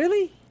I'm going,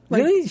 really?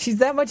 Really? She's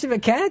that much of a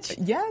catch?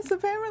 Yes,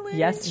 apparently.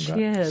 Yes, she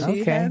is.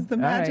 She has the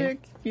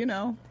magic,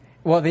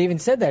 Well, they even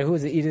said that. Who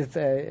was it? Edith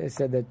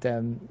said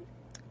that...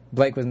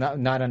 Blake was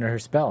not under her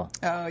spell.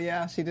 Oh,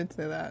 yeah, she did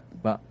say that.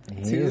 Well,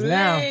 he is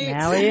now.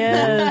 Now he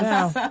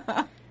is.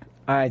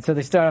 All right, so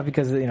they start off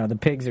because, the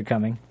pigs are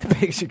coming. The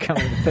pigs are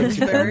coming. The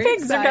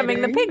pigs are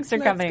coming. The pigs are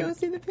coming.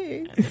 Let's go see the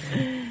pigs.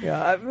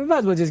 Yeah, we might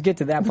as well just get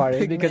to that part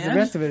of it because the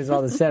rest of it is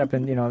all the setup,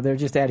 and they're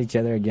just at each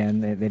other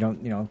again. They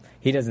don't,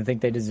 he doesn't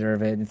think they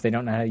deserve it. If they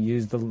don't know how to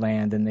use the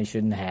land, then they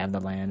shouldn't have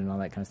the land and all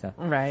that kind of stuff.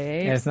 Right.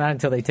 And it's not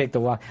until they take the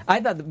walk. I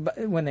thought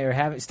when they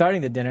were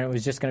starting the dinner, it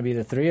was just going to be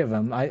the 3 of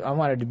them. I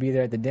wanted to be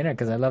there at the dinner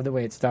because I love the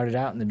way it started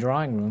out in the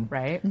drawing room.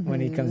 Right.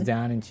 When he comes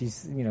down and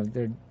she's,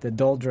 they're the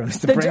doldrums,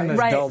 the brainless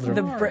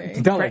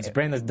doldrums.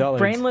 Brainless dullards.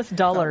 Brainless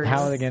dullards.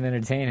 How are they going to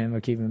entertain him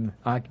or keep him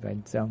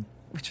occupied? So,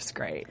 which is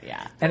great,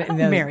 yeah. And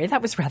Mary,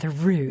 that was rather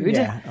rude.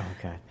 Yeah. Oh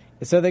God.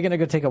 So they're going to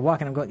go take a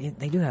walk, and I'm going, yeah,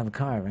 they do have a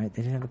car, right?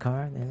 They do have a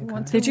car? They have a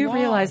car? Did you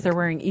realize they're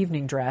wearing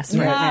evening dress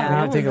right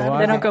now? They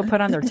don't go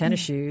put on their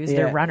tennis shoes.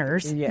 They're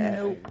runners.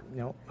 Yeah.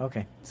 No.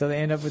 Okay. So they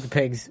end up with the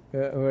pigs who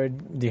are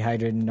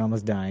dehydrated and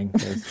almost dying.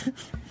 Because,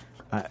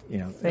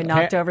 they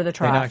knocked over the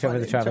trough. They knocked over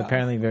the trough,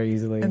 apparently very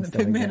easily. And the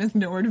pig man is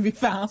nowhere to be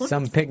found.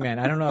 Some pig man.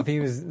 I don't know if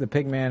he was the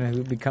pig man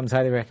who becomes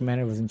highly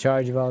recommended, was in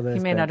charge of all this. He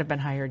may not have been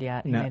hired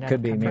yet. No,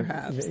 could be.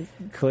 Perhaps.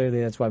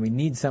 Clearly, that's why we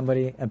need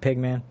somebody, a pig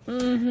man.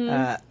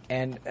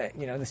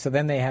 Mm-hmm. So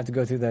then they have to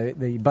go through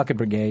the bucket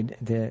brigade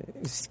to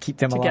keep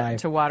them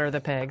alive. To water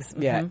the pigs.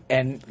 Mm-hmm. Yeah,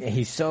 and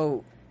he's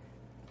so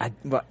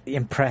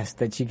impressed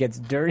that she gets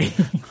dirty.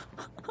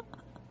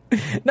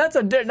 Not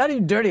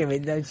even dirty. I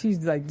mean,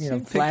 she's like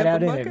flat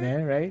out in it,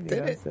 man.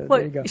 Right?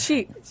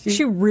 So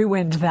she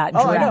ruined that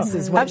dress.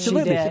 Is what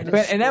absolutely. She did.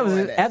 And that was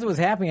as it was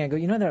happening. I go,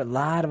 there are a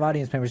lot of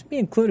audience members, me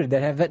included,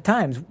 that have at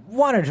times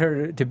wanted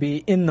her to be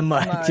in the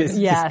mud, just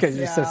because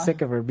you're so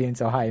sick of her being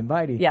so high and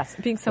mighty. Yes,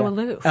 being so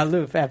aloof.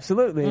 Aloof,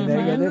 absolutely.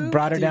 Mm-hmm. They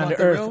brought her down to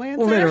earth,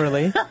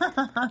 literally.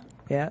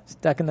 Yeah,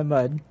 stuck in the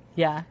mud.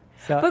 Yeah.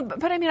 So,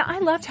 but I mean, I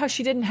loved how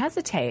she didn't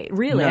hesitate,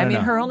 really.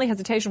 Her only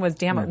hesitation was,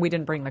 damn it, we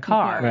didn't bring the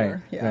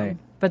car. Right.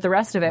 But the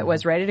rest of it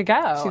was ready to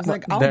go. She was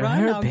like, I'll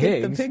run, I'll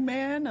get the pig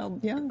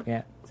man.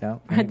 Yeah. So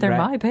they're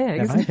my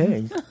pigs. They're my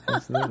pigs.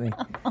 Absolutely.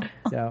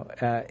 So,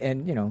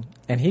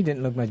 and he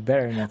didn't look much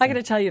better. I got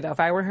to tell you, though,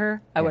 if I were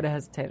her, I would have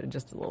hesitated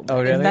just a little bit.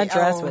 Oh, really? That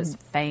dress was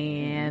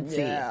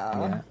fancy.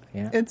 Yeah.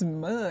 It's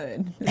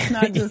mud. It's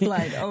not just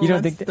like,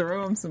 let's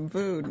throw him some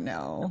food.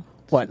 No.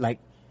 What, like,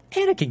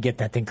 Anna can get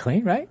that thing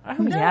clean, right?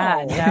 Oh,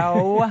 yeah,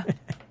 no.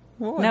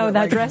 No,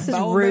 that dress is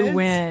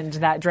ruined.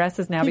 That dress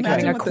is now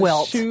becoming a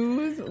quilt.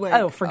 Shoes?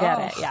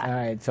 Forget it. Yeah. All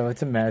right, so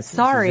it's a mess.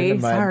 Sorry.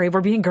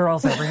 We're being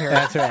girls over here.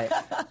 That's right.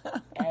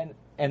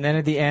 And then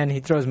at the end, he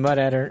throws mud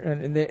at her.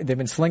 And they've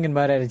been slinging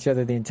mud at each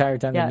other the entire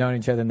time they've known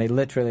each other, and they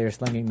literally are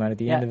slinging mud at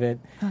the end of it.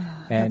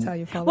 That's how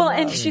you follow love.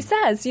 And she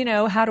says,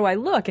 how do I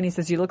look? And he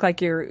says, you look like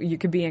you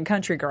could be in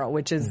Country Girl,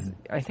 which is,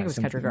 I think it was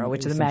Country Girl,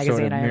 which is a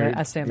magazine, I'm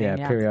assuming.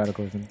 Yeah,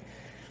 periodicals.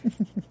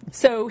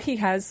 So he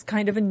has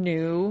kind of a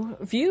new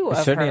view of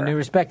her. Certainly a new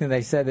respect. And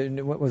they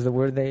said, what was the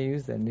word they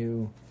used? A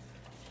new...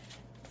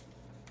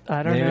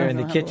 I don't know. They were in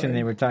the kitchen.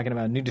 They were talking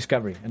about new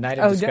discovery, a night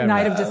of discovery.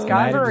 Night of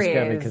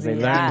discoveries. Because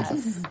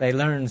they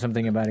learned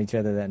something about each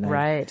other that night.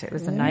 Right. It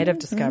was a night of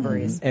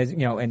discoveries.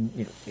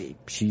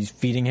 She's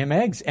feeding him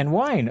eggs and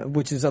wine,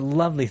 which is a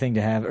lovely thing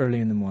to have early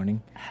in the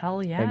morning.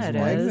 Hell yeah, eggs it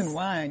is. is. Eggs and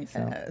wine,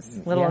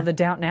 yes. Little of the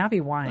Downton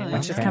Abbey wine,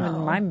 which is coming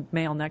in my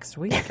mail next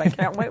week. I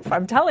can't wait.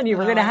 I'm telling you,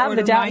 we're going to have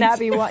the Downton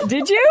Abbey wine.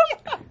 Did you?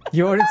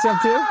 You ordered some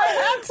too?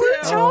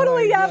 We're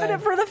totally having it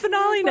for the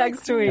finale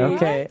next week.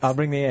 Okay, I'll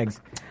bring the eggs.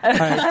 All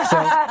right,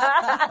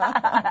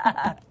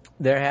 so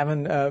they're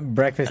having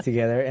breakfast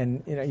together,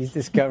 and he's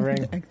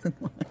discovering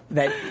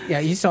that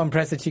he's so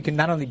impressed that she can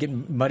not only get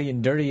muddy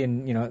and dirty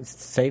and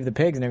save the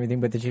pigs and everything,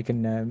 but that she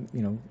can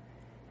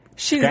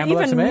she's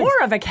even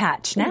more of a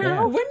catch now.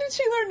 Yeah. When did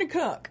she learn to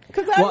cook?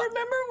 Because I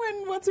remember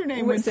when what's her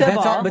name was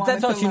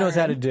that's all she knows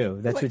how to do.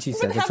 That's what she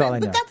said. That's all I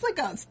know. But that's like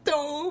a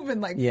stove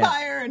and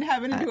fire and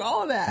having to do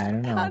all of that. I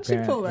don't know. How'd she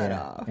pull that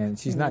off? And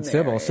she's not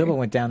Sybil. Sybil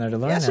went down there to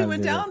learn. Yeah, she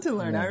went down to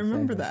learn. I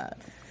remember that.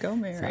 Go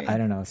Mary. So, I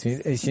don't know.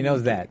 She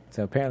knows that.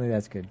 So apparently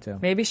that's good. So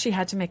maybe she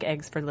had to make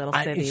eggs for little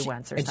Sibby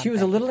once or something. And she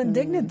was a little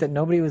indignant that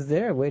nobody was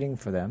there waiting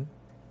for them.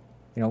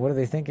 What are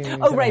they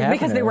thinking? Oh, right,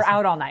 because they were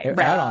out all night. They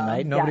were out all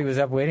night. Nobody was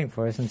up waiting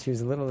for us, and she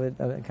was a little bit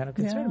kind of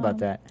concerned about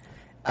that.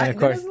 And of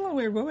course, that was a little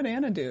weird. What would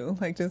Anna do?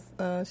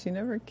 She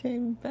never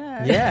came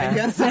back. Yeah, I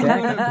guess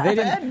they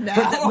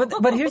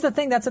didn't. But here's the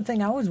thing. That's the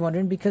thing I was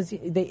wondering, because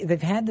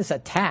they've had this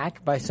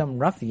attack by some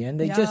ruffian.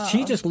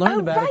 She just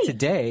learned about it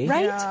today,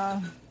 right?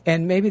 Yeah.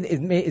 And maybe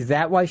is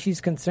that why she's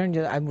concerned?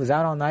 I was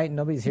out all night and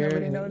nobody's here.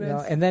 Nobody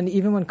noticed. And then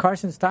even when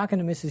Carson's talking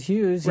to Mrs.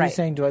 Hughes, he's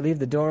saying, "Do I leave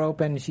the door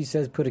open?" She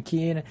says, "Put a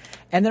key in it."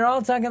 And they're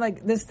all talking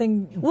like this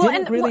thing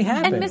didn't really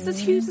happen. And Mrs.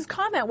 Hughes'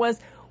 comment was,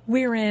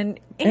 "We're in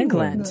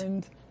England."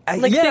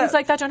 Things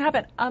like that don't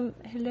happen.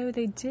 Hello,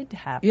 they did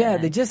happen. Yeah,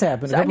 they just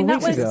happened a couple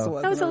weeks ago.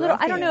 That was a little.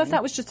 I don't know if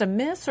that was just a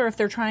miss or if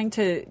they're trying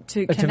to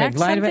connect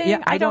something.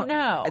 Yeah, I don't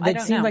know.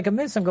 That seemed like a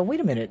miss. I'm going,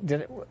 wait a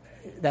minute.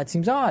 That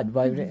seems odd.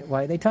 Why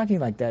are they talking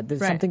like that?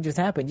 Something just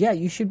happened. Yeah,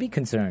 you should be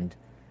concerned.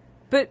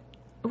 But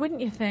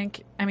wouldn't you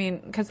think? I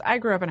mean, because I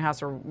grew up in a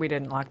house where we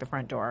didn't lock the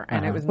front door,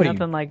 and it was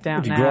nothing like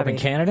Downton Abbey. Did you grow up in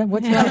Canada?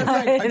 What's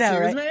that?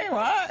 Excuse me,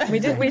 what?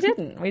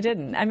 We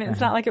didn't. I mean, it's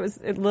not like it was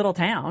a little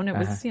town. It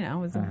was, it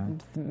was a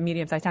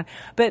medium-sized town.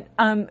 But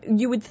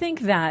you would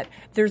think that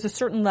there's a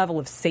certain level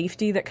of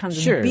safety that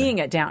comes with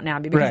being at Downton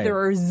Abbey, because there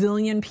are a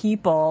zillion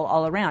people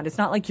all around. It's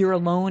not like you're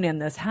alone in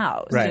this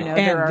house. Right.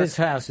 And this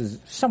house is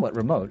somewhat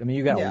remote. I mean,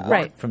 you got to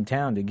walk from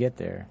town to get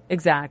there.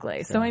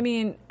 Exactly. So I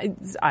mean,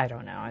 I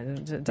don't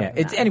know.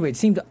 Anyway, it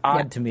seemed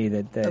odd to me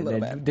that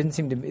they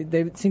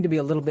seemed to be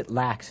a little bit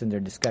lax in their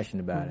discussion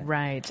about it.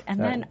 Right. And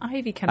then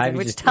Ivy comes in,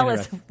 which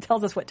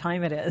tells us what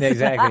time it is.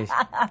 Exactly.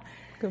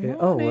 Good morning.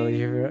 Oh, well,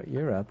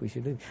 you're up. We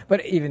should leave.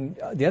 But even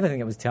the other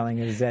thing I was telling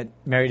is that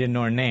Mary didn't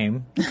know her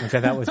name, which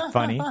I thought was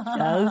funny.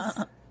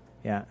 Yes.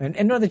 Yeah,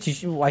 and know that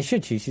why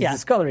should she? She's a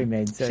scullery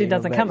maid. So, she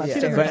doesn't come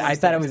upstairs. But I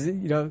thought it was,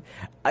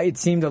 it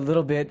seemed a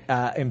little bit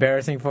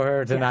embarrassing for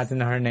her to not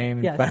know her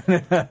name. Yes.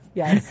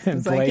 Yes.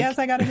 It's like, yes,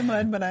 I got in the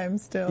mud, but I'm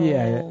still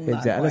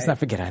exactly. Let's not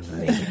forget I'm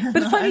late.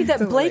 But funny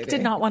that Blake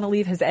did not want to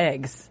leave his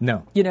eggs.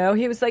 No.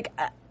 He was like,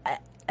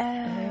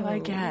 I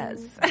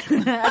guess.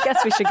 I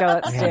guess we should go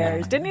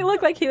upstairs. Didn't he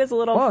look like he was a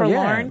little forlorn?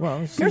 Yeah. Well,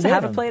 here's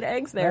half a plate of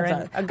eggs there.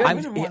 And a good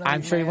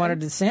I'm sure he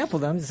wanted to sample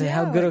them to say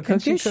how good a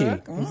cook is she.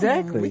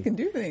 Exactly. We can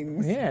do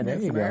things. Yeah, there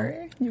you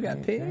go. You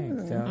got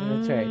pigs.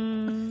 That's right.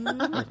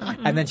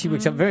 And then she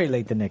wakes up very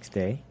late the next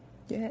day.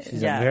 Yes.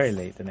 She's up very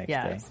late the next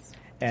day.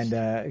 And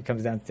it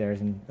comes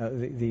downstairs, and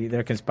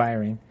they're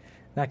conspiring.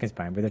 Not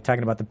conspiring, but they're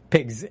talking about the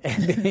pigs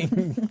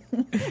ending,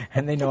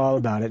 and they know all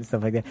about it and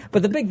stuff like that.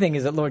 But the big thing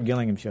is that Lord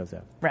Gillingham shows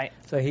up. Right.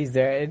 So he's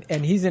there,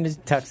 and he's in his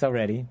tux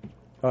already,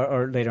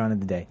 or later on in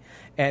the day.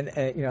 And,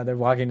 they're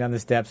walking down the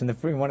steps, and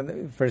one of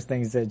the first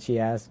things that she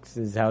asks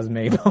is, how's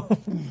Mabel?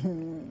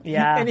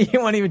 Yeah. And he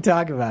won't even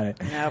talk about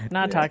it. Nope,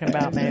 not talking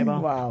about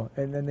Mabel. Wow.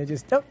 And then they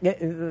just,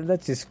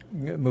 let's just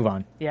move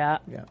on. Yeah.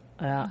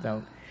 Yeah.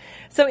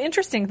 So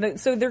interesting.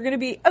 So they're going to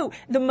be,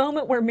 the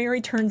moment where Mary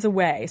turns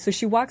away. So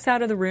she walks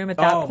out of the room at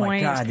that point. Oh,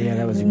 my God. Yeah,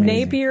 that was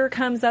amazing. Napier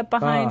comes up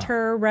behind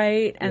her,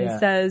 right, and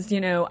says,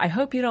 I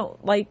hope you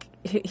don't like,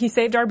 he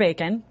saved our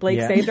bacon.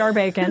 Blake saved our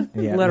bacon,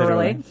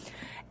 literally.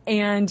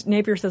 And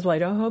Napier says, well,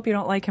 I hope you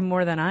don't like him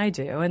more than I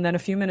do. And then a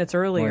few minutes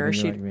earlier,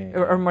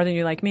 or more than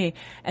you like me.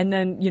 And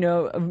then,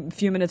 a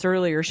few minutes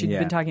earlier, she'd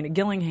been talking to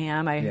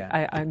Gillingham.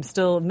 I'm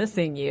still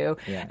missing you.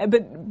 Yeah.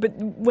 But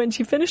when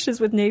she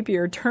finishes with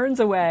Napier, turns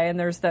away, and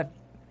there's the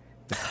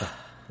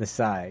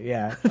sigh,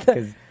 yeah.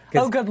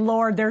 Oh, good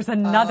Lord, there's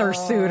another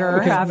suiter.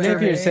 Because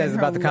Napier says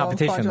about the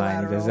competition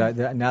line. He goes,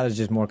 now there's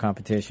just more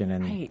competition.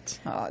 And, right.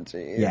 Oh,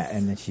 jeez. Yeah,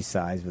 and then she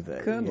sighs with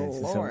it. Good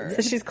Lord.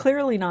 So she's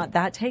clearly not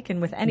that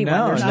taken with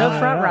anyone. There's no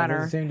front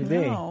runner. Doesn't seem to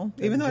be. No.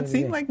 Even though it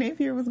seemed like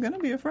Napier was going to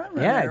be a front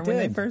runner when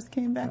they first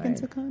came back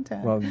into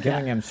contact. Well,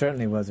 Gillingham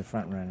certainly was a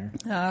front runner.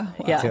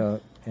 She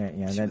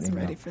wasn't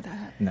ready for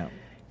that. No.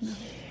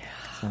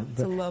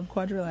 It's a love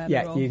quadrilateral.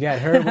 Yeah, you got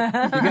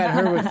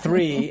her with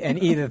 3,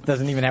 and Edith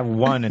doesn't even have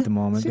 1 at the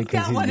moment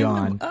because he's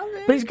gone.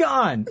 But he's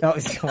gone. Oh,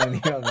 he's going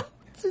in the oven.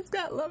 She's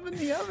got love in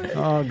the oven.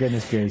 Oh,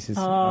 goodness gracious.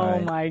 Oh,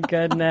 my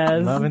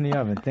goodness. Love in the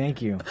oven.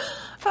 Thank you.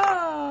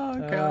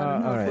 Oh,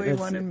 God. Hopefully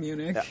one in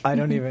Munich. I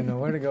don't even know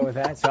where to go with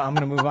that, so I'm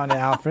going to move on to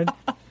Alfred.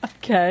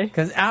 Okay.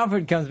 Because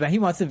Alfred comes back. He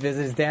wants to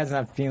visit. His dad's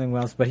not feeling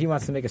well, but he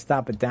wants to make a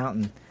stop at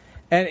Downton.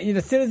 And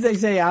as soon as they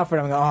say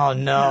Alfred, I'm going, oh,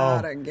 no.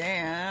 Not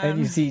again. And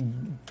you see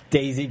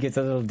Daisy gets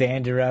a little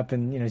dander up,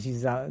 and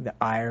she's out the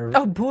ire.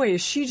 Oh boy,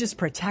 is she just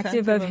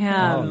protective of him?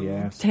 Oh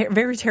yeah,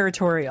 very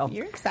territorial.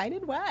 You're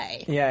excited?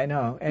 Why? Yeah, I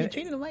know. And you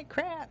treated him like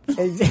crap.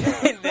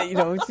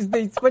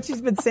 What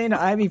she's been saying to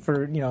Ivy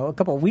for a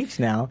couple of weeks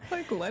now,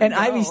 and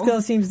Ivy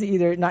still seems to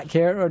either not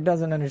care or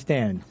doesn't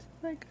understand.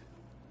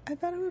 I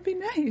thought it would be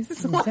nice.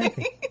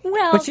 Exactly.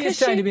 Well, but she's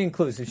trying to be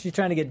inclusive. She's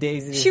trying to get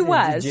Daisy. She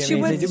was.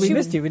 We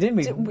missed you, didn't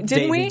we?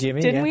 Didn't we?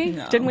 Jimmy, didn't we?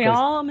 No. Didn't we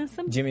all miss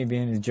him? Jimmy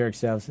being his jerk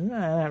self.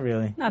 Not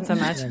really. Not so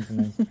much.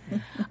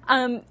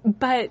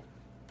 But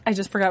I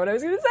just forgot what I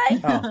was going to say.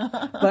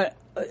 But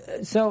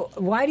so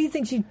why do you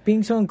think she's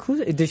being so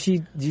inclusive? Do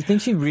you think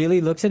she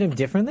really looks at him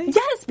differently?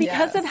 Yes,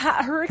 because of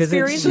her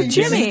experience with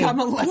Jimmy. She got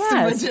molested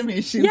by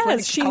Jimmy. She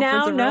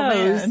now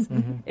knows.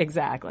 Mm-hmm.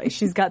 Exactly.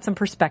 She's got some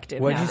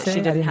perspective now that she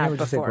didn't have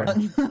before.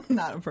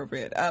 Not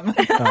appropriate.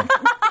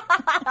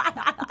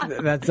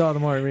 That's all the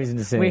more reason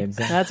to say it.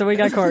 So. That's what we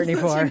got Courtney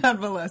for. She got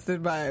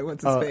molested by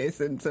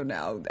what's-his-face, and so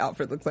now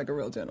Alfred looks like a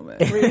real gentleman.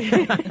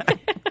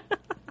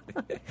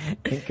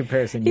 In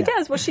comparison, he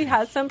does. Well, she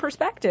has some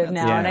perspective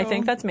now, and I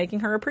think that's making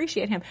her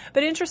appreciate him.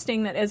 But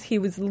interesting that as he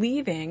was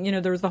leaving,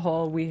 there was the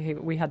whole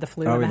we had the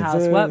flu in the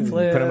house. What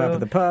flu? Put him up at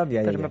the pub.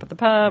 Put him up at the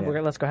pub.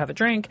 Let's go have a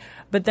drink.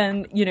 But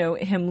then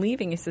him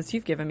leaving, he says,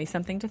 "You've given me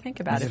something to think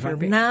about."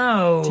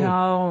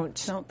 No,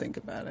 don't think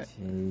about it.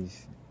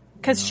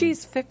 Because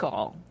she's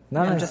fickle.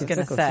 I'm just going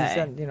to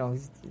say,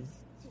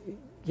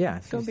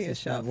 go be a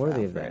chef,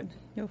 worthy Alfred. of that.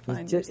 You'll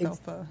find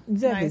yourself a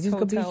nice hotel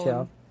go be a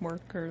chef.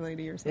 Worker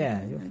lady or something.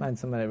 Yeah, you'll find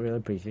somebody that really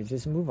appreciates.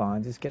 Just move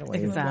on. Just get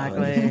away. Exactly.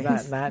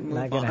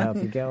 Not going to help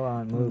you. Go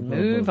on.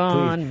 Move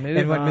on.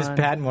 And when Miss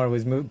Patmore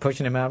was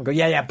pushing him out, go,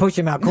 push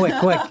him out, quick.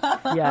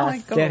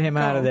 Yes. Get him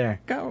out of there.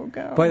 Go.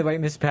 By the way,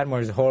 Miss Patmore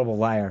is a horrible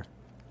liar.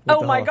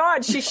 Oh my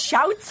God, she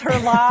shouts her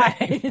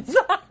lies.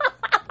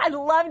 I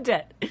loved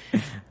it.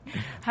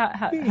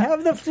 We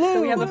have the flu.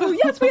 So we have the flu.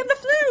 Yes, we have the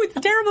flu. It's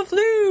a terrible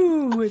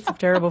flu. It's a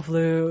terrible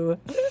flu.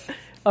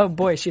 Oh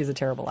boy, she's a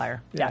terrible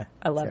liar. Yeah,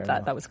 I loved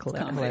that. That was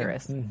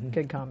hilarious. Mm-hmm.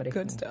 Good comedy.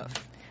 Good stuff.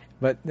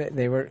 But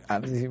they were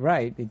obviously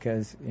right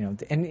because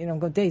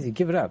go Daisy,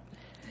 give it up.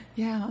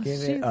 Yeah,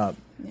 give it up.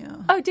 Yeah.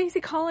 Oh, Daisy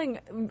calling.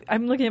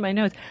 I'm looking at my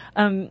notes.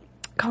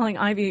 Calling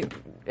Ivy,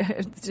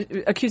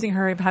 accusing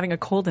her of having a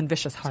cold and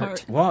vicious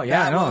heart. Well,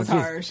 yeah, that was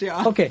harsh,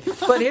 yeah. Okay,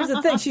 but here's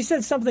the thing. She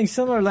said something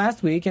similar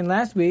last week, and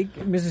last week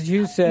Mrs.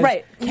 Hughes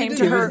said came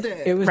to her.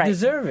 It was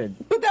deserved.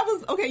 But that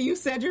was okay. You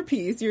said your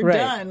piece. You're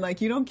done.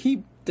 Like you don't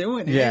keep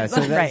doing it. Yeah,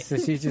 so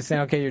she's just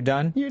saying, okay, you're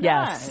done? You're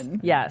done.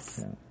 Yes.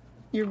 Yeah.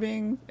 You're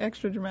being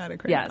extra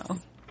dramatic right now. Yes,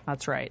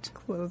 that's right.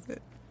 Close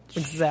it.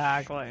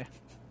 Exactly.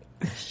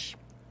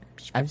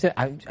 I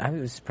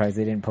was surprised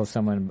they didn't pull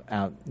someone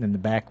out in the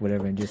back,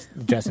 whatever, and just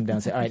dress him down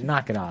and say, all right,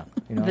 knock it off.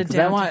 You know, because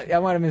I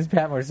want Ms.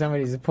 Patmore,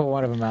 somebody to pull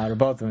one of them out or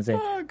both of them and say,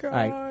 oh, God.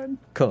 All right,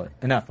 cool it.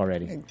 Enough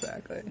already.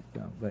 Exactly.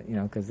 So, but,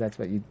 because that's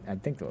what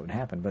I'd think that would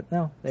happen. But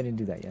no, they didn't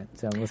do that yet.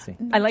 So we'll see.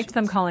 I liked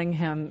them calling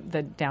him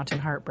the Downton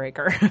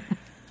Heartbreaker.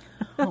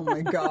 Oh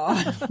my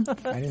God!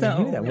 I didn't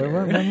hear that. Where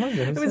was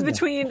it? It was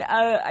between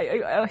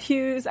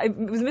Hughes. It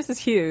was Mrs.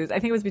 Hughes. I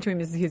think it was between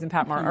Mrs. Hughes and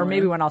Patmore, or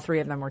maybe when all three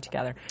of them were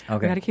together. Okay.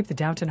 We got to keep the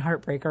Downton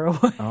Heartbreaker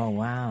away. Oh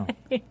wow!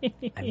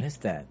 I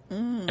missed that.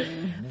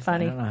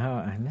 Funny. I don't know how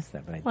I missed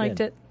that, but I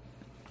liked it.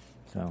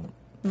 So.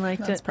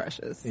 That's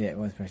precious. Yeah, it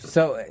was precious.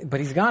 So,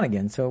 but he's gone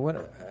again. So what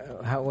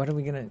are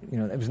we gonna?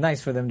 It was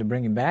nice for them to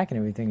bring him back and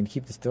everything and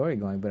keep the story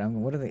going. But how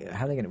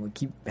are they gonna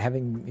keep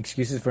having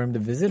excuses for him to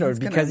visit, or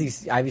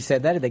because Ivy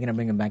said that, are they gonna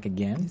bring him back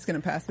again? He's gonna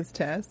pass his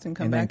test and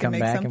come back and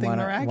make something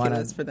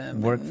miraculous for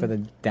them. Work for the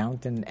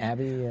Downton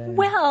Abbey.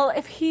 Well,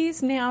 if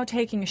he's now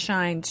taking a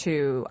shine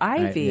to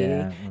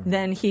Ivy,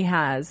 then he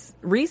has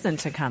reason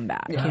to come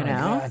back. Oh,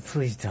 God,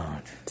 please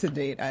don't. To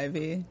date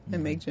Ivy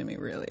and make Jimmy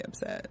really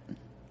upset.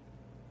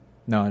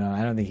 No,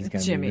 I don't think he's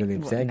going to be really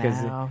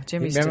upset.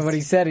 Jimmy's remember what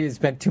he said? He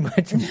spent too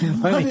much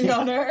money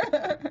on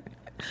her.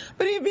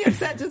 But he'd be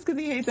upset just because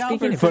he hates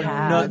Alfred for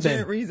no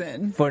legit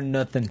reason. For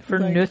nothing. For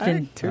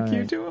nothing. I took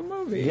you to a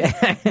movie.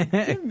 Yeah.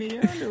 Give me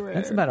your underwear.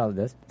 That's about all it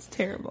does. It's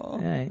terrible. All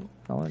right.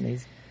 All it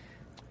needs.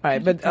 All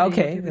right, but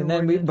okay, and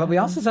then we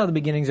also saw the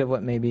beginnings of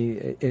what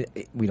maybe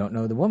we don't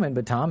know the woman,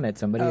 but Tom met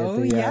somebody at the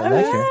lecture.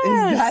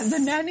 Is that the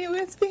nanny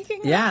we're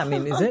speaking of? Yeah, I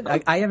mean, is it?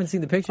 I haven't seen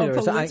the picture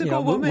of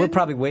her. We're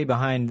probably way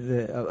behind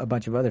a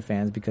bunch of other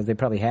fans because they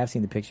probably have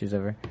seen the pictures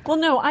of her. Well,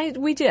 no,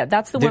 we did.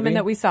 That's the woman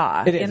that we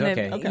saw. It is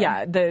okay.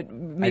 Yeah,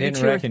 maybe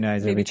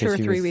 2 or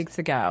 3 weeks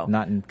ago.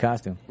 Not in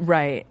costume.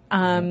 Right.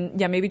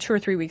 Yeah, maybe 2 or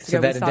 3 weeks ago.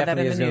 So we saw that in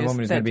the news. The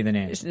woman is going to be the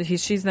nanny.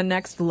 She's the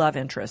next love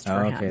interest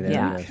for him.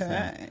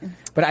 Okay.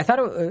 But I thought,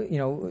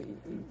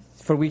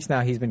 for weeks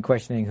now he's been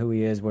questioning who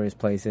he is, where his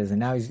place is, and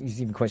now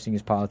he's even questioning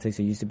his politics.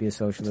 He used to be a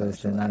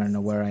socialist, and I don't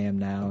know where I am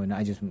now, and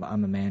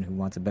I'm a man who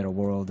wants a better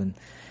world, and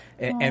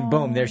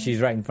boom, there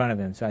she's right in front of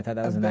him. So I thought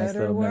that was a nice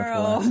little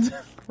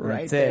metaphor.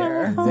 Right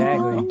there.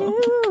 Exactly.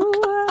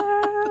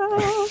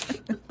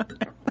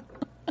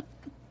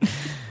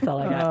 That's all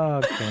I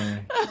got. Okay.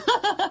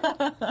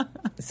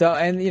 So,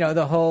 and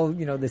the whole,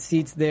 the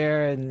seats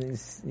there, and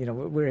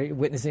we're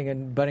witnessing a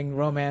budding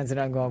romance, and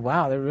I'm going,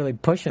 wow, they're really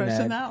pushing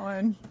that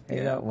one.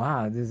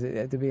 Wow, does it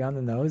have to be on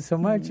the nose so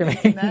much? I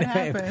mean, that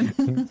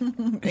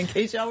happened. In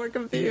case y'all were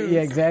confused.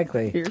 Yeah,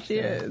 exactly. Here she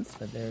is.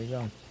 But there you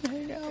go.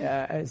 There you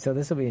go. So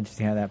this will be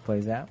interesting how that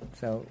plays out.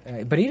 So,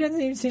 but he doesn't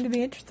even seem to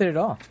be interested at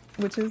all.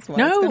 Which is why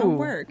it's going to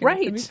work.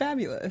 Right. It's going to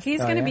be fabulous. He's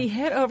going to be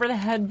hit over the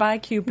head by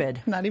Cupid.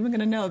 Not even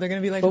going to know. They're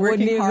going to be like but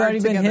working hard already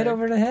together. Been hit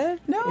over the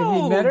head?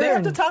 No. They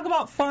have to talk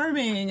about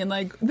farming and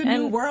like the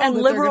new world and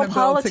that liberal they're going to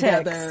build politics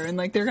together. And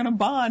like they're going to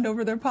bond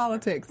over their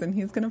politics. And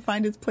he's going to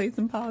find his place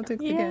in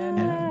politics again.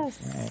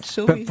 Yes.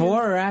 Right.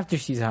 Before or after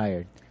she's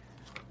hired?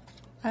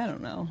 I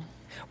don't know.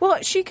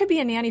 Well, she could be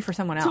a nanny for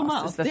someone else. 2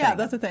 months.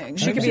 That's the thing.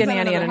 She could be a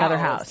nanny in another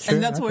house.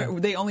 And that's where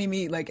they only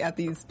meet like at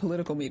these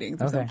political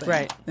meetings or something.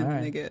 Right. And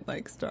then they get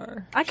like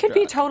star. I could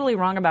be totally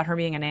wrong about her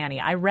being a nanny.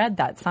 I read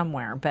that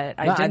somewhere, but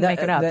I didn't make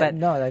it up.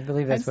 No, I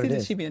believe that's what it is. I'd see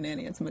that she'd be a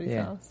nanny at somebody's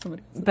house.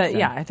 But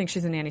yeah, I think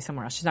she's a nanny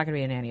somewhere else. She's not going to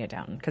be a nanny at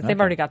Downton because they've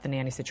already got the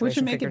nanny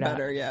situation figured out. Which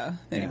would make it better,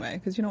 Anyway,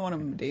 because you don't want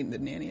them dating the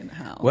nanny in the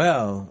house.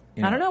 Well,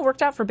 I don't know.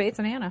 Worked out for Bates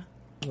and Anna.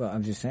 Well,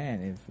 I'm just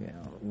saying, if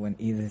when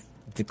Edith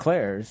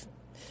declares,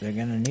 they're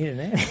going to need a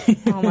nanny.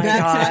 Oh my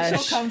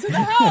gosh. She'll come to the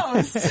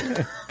house.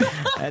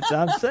 That's what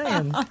I'm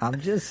saying. I'm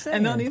just saying.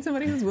 And they'll need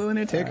somebody who's willing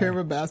to take care of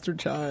a bastard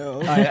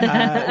child.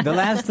 The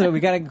last, we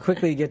got to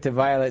quickly get to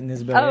Violet and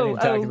Isabel.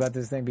 Talk about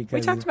this thing because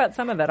we talked about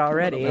some of it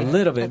already. A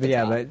little bit,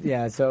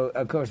 but So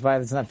of course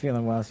Violet's not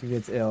feeling well. She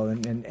gets ill,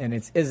 and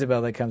it's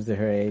Isabel that comes to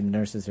her aid, and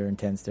nurses her and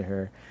tends to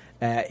her.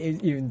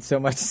 Even so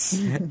much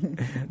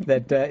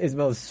that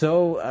Isabel is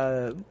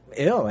so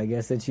ill, I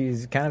guess, that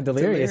she's kind of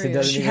delirious. And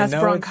doesn't she even has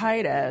know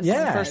bronchitis.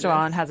 First of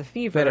all, and has a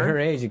fever. But at her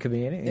age, it could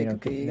be anything.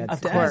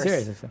 Of course.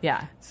 Serious.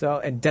 Yeah. So,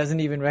 and doesn't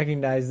even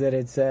recognize that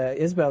it's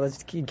Isabel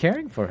that's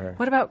caring for her.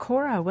 What about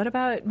Cora? What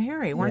about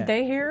Mary? Weren't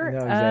they here? No,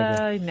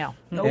 exactly. No.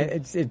 Nope.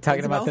 It's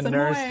talking about the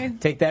nurse.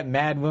 Take that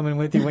mad woman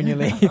with you when you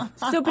leave.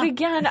 But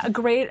again, a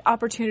great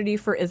opportunity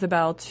for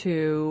Isabel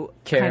to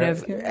kind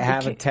of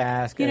have a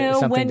task.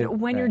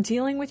 When you're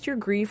dealing with your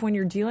grief, when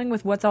you're dealing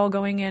with what's all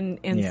going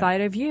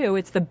inside of you,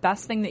 it's the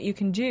best thing that you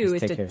can do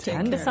is to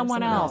tend to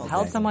someone else,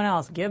 help someone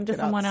else, give to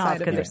someone else.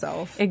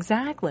 Yourself.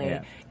 Exactly.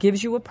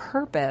 Gives you a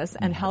purpose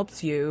and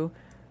helps you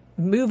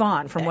move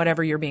on from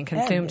whatever you're being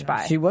consumed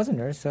by. She was a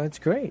nurse, so it's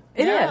great.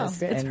 It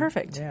is. It's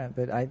perfect. Yeah,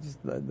 but I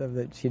just love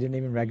that she didn't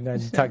even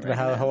recognize. She talked about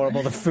how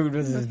horrible the food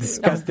was. It was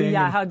disgusting.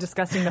 Yeah, how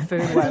disgusting the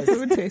food was. The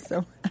food tastes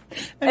so.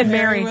 And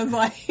Mary was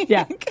like,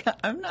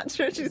 I'm not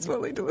sure she's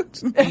fully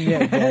delusional. Yeah,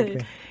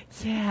 exactly.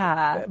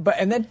 Yeah.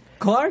 And then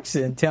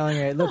Clarkson telling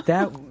her, look,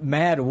 that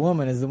mad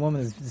woman is the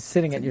woman that's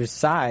sitting at your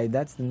side.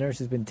 That's the nurse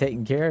who's been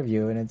taking care of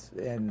you.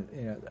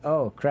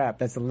 Oh, crap.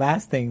 That's the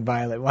last thing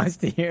Violet wants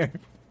to hear.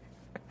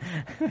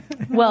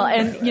 Well,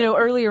 and,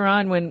 earlier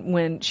on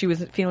when she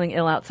was feeling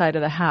ill outside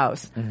of the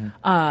house, do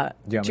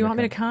you want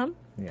me to come?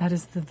 Yeah. That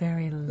is the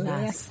very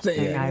last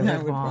thing I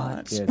would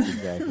want. Yes,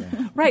 exactly.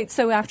 Right.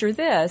 So after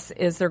this,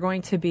 is there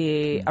going to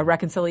be a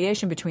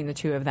reconciliation between the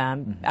two of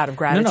them out of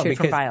gratitude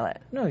for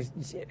Violet? No,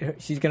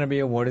 she's going to be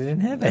awarded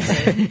in heaven.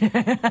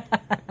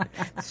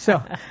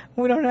 So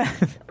we don't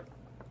have.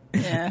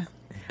 Yeah.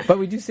 But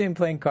we do see him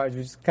playing cards,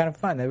 which is kind of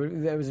fun.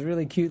 That was a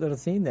really cute little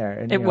scene there.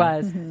 And, it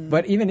was. Mm-hmm.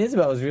 But even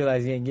Isabel was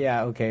realizing,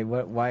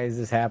 why is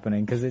this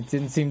happening? Because it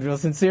didn't seem real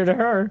sincere to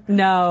her.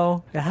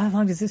 No. How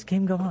long does this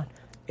game go on?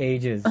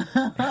 Ages.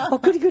 Oh,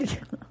 goody.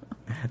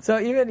 So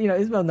even,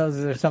 Isabel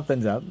knows there's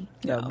something's up.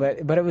 Yeah.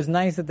 But it was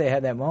nice that they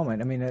had that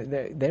moment. I mean,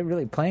 they're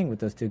really playing with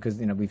those two because,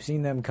 we've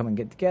seen them come and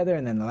get together,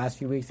 and then the last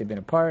few weeks they've been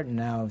apart, and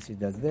now she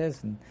does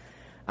this. And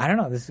I don't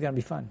know. This is going to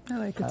be fun. I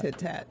like a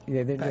tit-tat.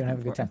 Yeah, they're going to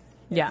have a good time.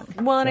 Yeah.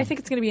 Well, and I think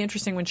it's going to be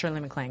interesting when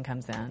Shirley MacLaine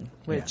comes in,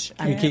 which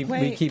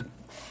we keep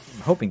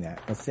hoping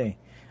that. Let's see.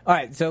 All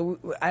right. So,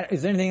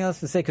 is there anything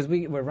else to say? Because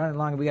we're running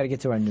long and we got to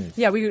get to our news.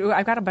 Yeah,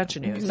 I've got a bunch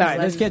of news. All right,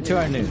 let's get to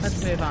our news.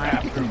 Let's move on.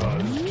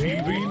 AfterBuzz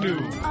TV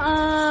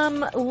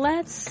News.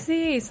 Let's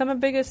see. Some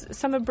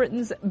of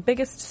Britain's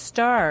biggest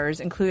stars,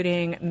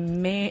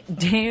 including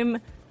Dame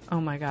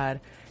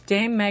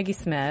Maggie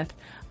Smith,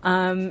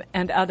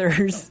 and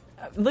others.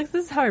 Look,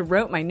 this is how I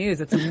wrote my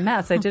news. It's a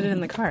mess. I did it in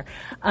the car.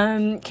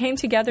 Came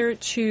together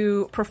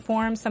to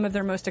perform some of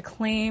their most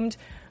acclaimed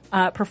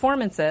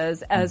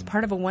performances as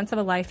part of a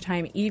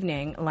once-of-a-lifetime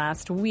evening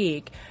last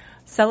week,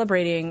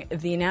 celebrating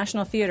the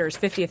National Theatre's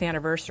 50th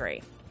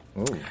anniversary.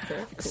 Oh,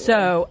 very cool.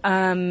 So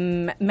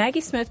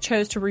Maggie Smith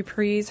chose to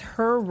reprise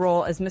her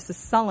role as Mrs.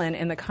 Sullen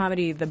in the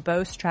comedy The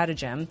Beau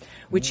Stratagem,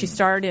 which she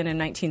starred in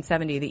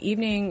 1970. The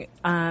evening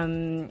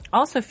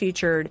also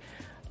featured...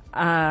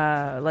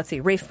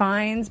 Ray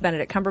Fiennes,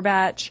 Benedict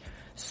Cumberbatch,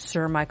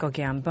 Sir Michael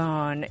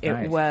Gambon.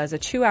 It was a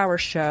 2-hour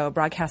show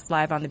broadcast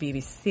live on the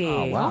BBC.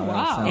 Oh,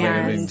 wow.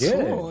 And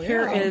good.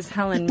 Here is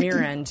Helen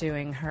Mirren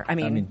doing her,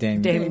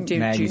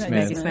 Maggie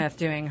Smith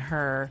doing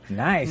her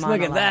Nice. monologue.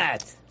 Look at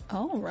that.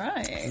 All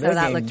right. So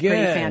that looked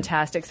pretty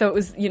fantastic. So it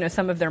was,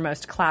 some of their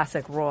most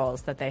classic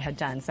roles that they had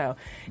done. So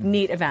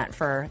neat event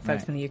for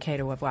folks in the UK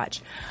to have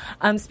watched.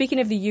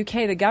 Speaking of the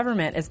UK, the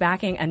government is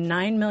backing a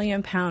 £9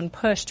 million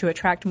push to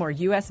attract more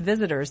U.S.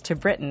 visitors to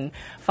Britain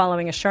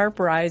following a sharp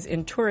rise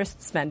in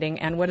tourist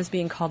spending and what is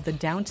being called the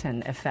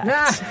Downton effect.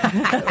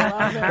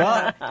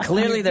 Well,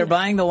 clearly they're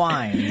buying the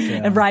wine.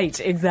 So. Right,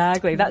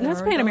 exactly.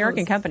 That's by an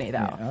American company, though.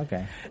 Yeah,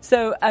 okay.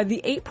 So the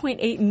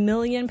 £8.8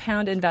 million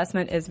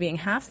investment is being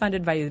half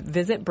funded by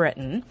Visit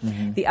Britain,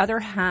 the other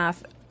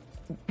half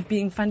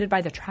being funded by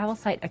the travel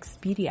site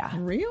Expedia.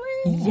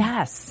 Really?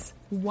 Yes.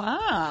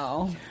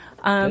 Wow.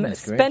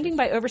 Spending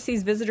by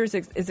overseas visitors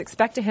is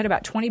expected to hit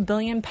about £20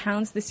 billion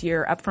this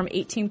year, up from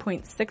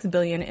 $18.6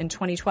 billion in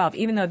 2012,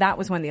 even though that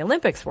was when the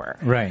Olympics were.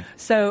 Right.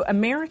 So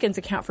Americans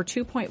account for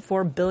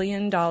 $2.4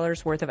 billion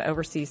worth of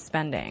overseas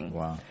spending.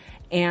 Wow.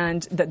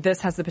 And that this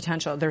has the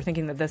potential, they're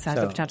thinking that this has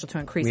the potential to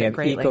increase it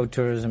greatly. We have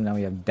ecotourism, now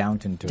we have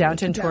Downton tourism.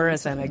 Downton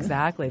tourism,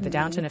 exactly. The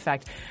Downton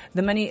effect.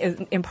 The money,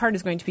 in part,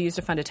 is going to be used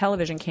to fund a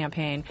television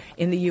campaign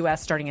in the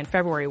U.S. starting in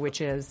February,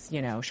 which is,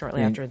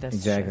 shortly after this.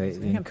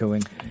 Exactly.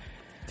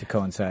 To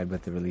coincide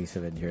with the release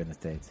of it here in the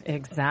States.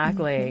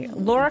 Exactly.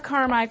 Laura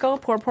Carmichael,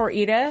 Poor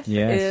Edith,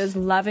 is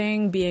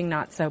loving being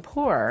not so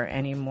poor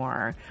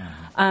anymore.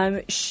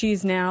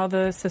 She's now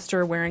the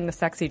sister wearing the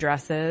sexy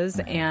dresses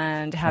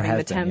and having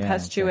the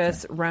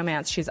tempestuous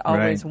romance she's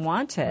always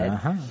wanted.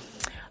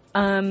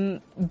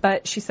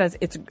 But she says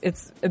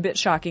it's a bit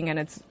shocking, and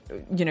it's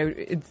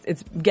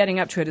getting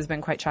up to it has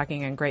been quite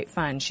shocking and great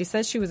fun. She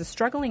says she was a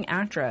struggling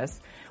actress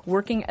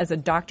working as a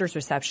doctor's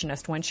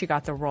receptionist when she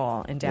got the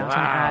role in Downton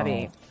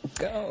Abbey.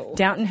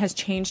 Downton has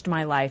changed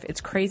my life.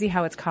 It's crazy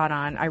how it's caught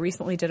on. I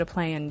recently did a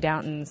play in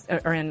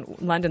in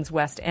London's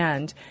West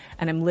End,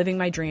 and I'm living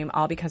my dream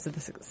all because of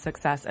the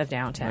success of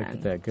Downton. Look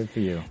at that. Good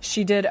for you.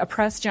 She did a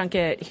press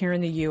junket here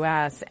in the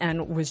U.S.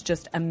 and was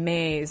just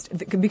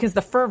amazed because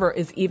the fervor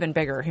is even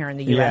bigger here in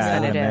the U.S.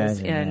 than it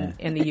is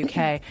in the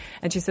UK.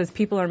 And she says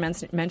people are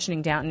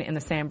mentioning Downton in the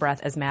same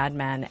breath as Mad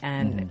Men,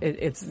 and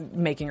it's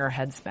making her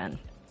head spin.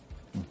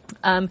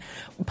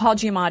 Paul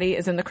Giamatti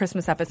is in the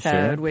Christmas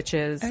episode, which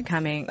is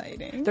coming.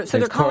 So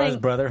they're calling Cora's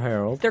brother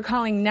Harold. They're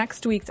calling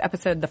next week's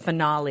episode the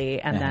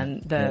finale, and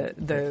then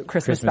the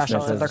Christmas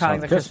special. They're calling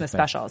the Christmas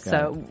special.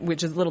 So,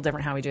 which is a little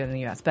different how we do it in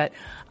the U.S. But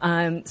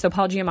so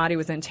Paul Giamatti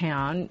was in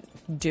town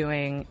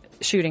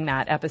shooting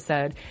that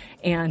episode,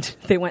 and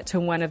they went to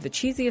one of the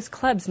cheesiest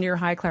clubs near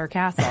Highclere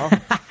Castle.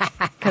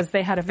 because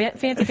they had a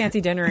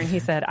fancy dinner, and he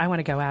said, "I want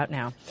to go out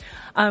now."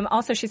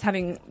 Also, she's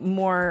having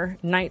more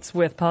nights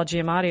with Paul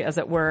Giamatti, as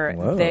it were.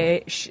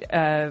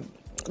 Whoa.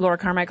 Laura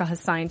Carmichael has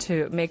signed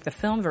to make the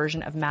film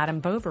version of Madame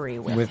Bovary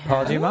with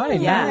Paul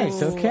Giamatti.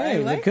 Yes. Nice.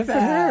 Okay. Like good for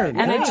her.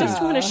 And I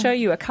just want to show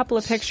you a couple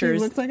of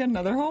pictures. She looks like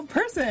another whole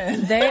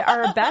person. They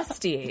are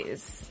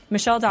besties.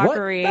 Michelle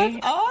Dockery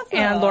awesome.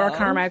 and Laura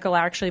Carmichael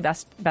are actually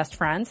best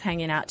friends,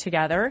 hanging out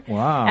together.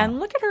 Wow. And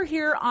look at her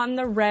here on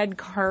the red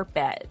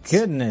carpet.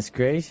 Goodness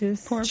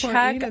gracious. Poor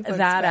Check Edith looks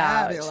that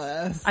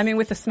fabulous. out. I mean,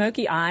 with the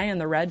smoky eye and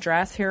the red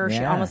dress here, she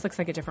Yeah. almost looks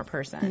like a different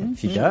person.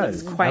 She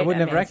does. Quite I wouldn't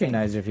have amazing.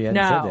 recognized her if you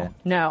hadn't said that.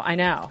 No, I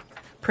know.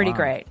 Pretty Wow.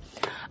 great.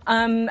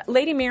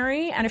 Lady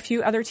Mary and a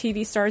few other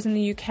TV stars in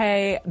the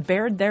UK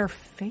bared their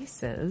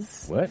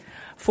faces. What?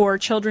 For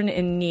Children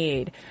in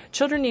Need.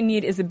 Children in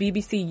Need is a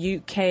BBC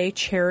UK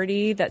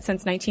charity that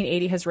since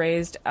 1980 has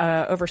raised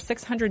over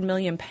 £600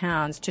 million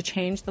to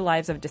change the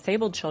lives of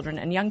disabled children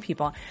and young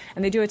people.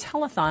 And they do a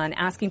telethon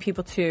asking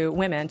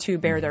women to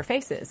bare their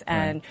faces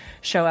and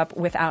show up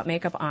without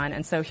makeup on.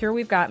 And so here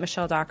we've got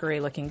Michelle Dockery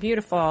looking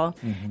beautiful,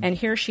 and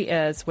here she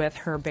is with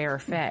her bare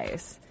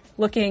face,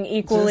 looking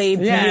equally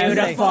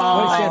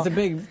beautiful. She has a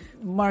big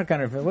mark on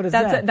her face. What is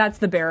that? That's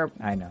the bear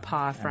I know.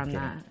 paw from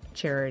that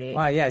charity.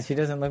 Wow, yeah, she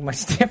doesn't look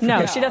much different.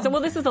 No, she doesn't.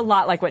 Well, this is a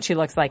lot like what she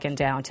looks like in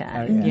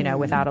Downton,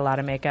 without a lot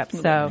of makeup.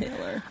 So,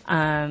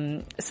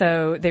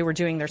 so they were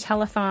doing their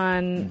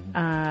telethon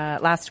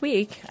last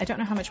week. I don't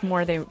know how much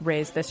more they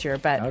raised this year,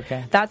 but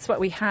that's what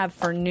we have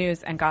for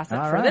news and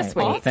gossip for this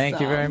week. Well, thank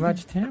you very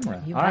much,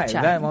 Tamara. You All right,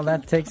 betcha.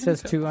 that takes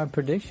us to our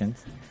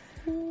predictions.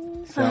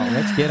 So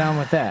let's get on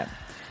with that.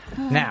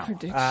 Now,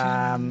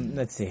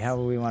 let's see. How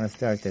do we want to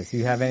start this?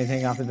 You have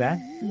anything off the bat?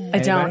 I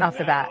don't off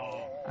the bat.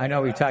 I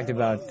know we talked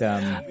about.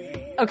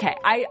 Okay,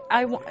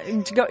 I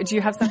want to go. Do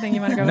you have something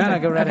you want to go? No,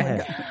 go right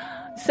ahead.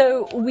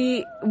 So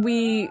we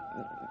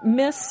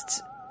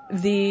missed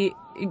the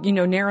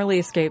narrowly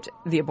escaped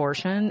the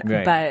abortion,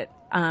 but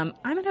I'm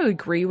going to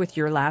agree with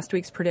your last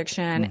week's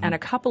prediction, and a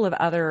couple of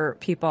other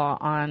people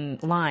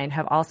online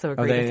have also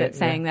agreed with it,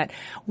 saying that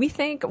we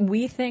think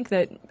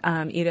that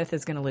Edith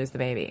is going to lose the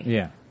baby.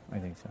 Yeah, I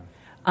think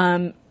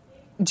so.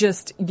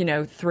 Just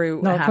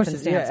through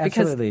happenstance, because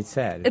absolutely, it's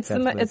sad. It's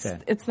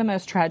the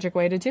most tragic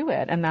way to do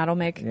it, and that'll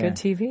make good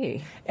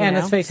TV. And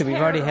let's face it, we've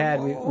already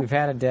had we've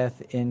had a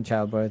death in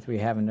childbirth.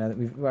 We've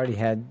already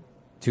had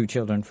 2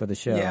 children for the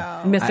show.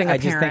 Yeah. Missing a I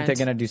just think parent. they're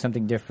going to do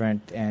something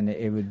different, and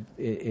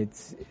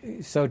it's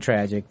so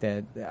tragic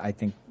that I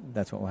think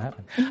that's what will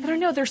happen. I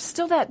don't know. There's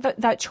still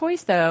that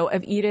choice, though,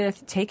 of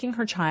Edith taking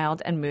her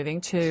child and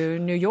moving to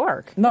New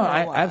York. No,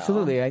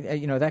 absolutely.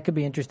 That could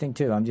be interesting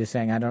too. I'm just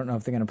saying I don't know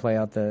if they're going to play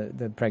out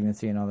the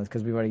pregnancy and all this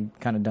because we've already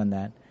kind of done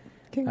that.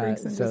 Can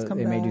Gregson so just come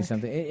they may back? do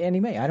something, and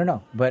he may. I don't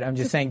know, but I'm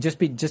just saying just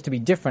to be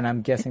different.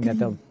 I'm guessing that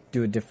they'll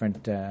do a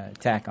different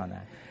tack on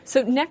that.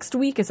 So next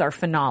week is our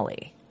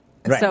finale.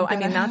 Right. So I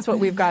mean that's what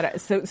we've got.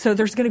 So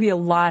there's going to be a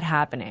lot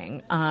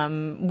happening.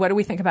 What do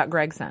we think about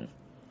Gregson?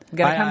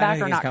 Going to come back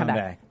or not come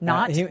back?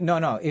 Not?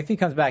 No. If he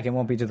comes back, it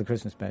won't be to the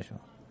Christmas special.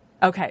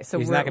 Okay, so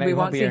we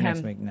won't be see here him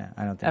next week. No,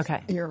 I don't think.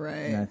 Okay, so. You're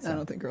right. That's I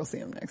don't think we'll see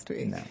him next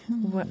week. No.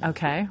 What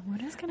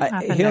is going to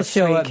happen? He'll next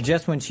show week? up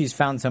just when she's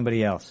found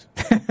somebody else.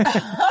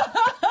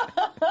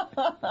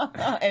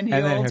 And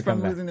then he'll healed from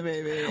come back. losing the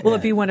baby. Will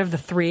it be one of the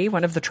three?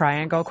 One of the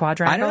triangle,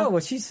 quadrangle? I don't know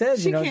what she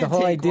says. She the can't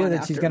whole take idea one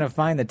that she's after. going to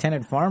find the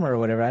tenant farmer or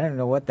whatever. I don't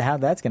know how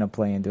that's going to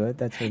play into it.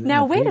 That's what,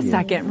 Now in the wait a preview.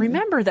 second.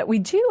 Remember that we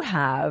do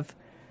have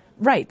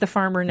the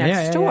farmer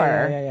next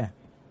door. Yeah.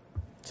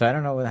 So I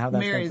don't know how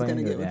that's Mary's going to going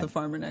to play get into with that. the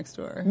farmer next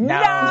door.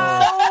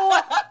 No!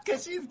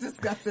 Because she's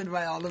disgusted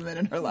by all the men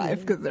in her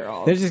life because they're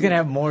all. They're just going to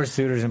have more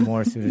suitors and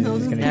more suitors. They'll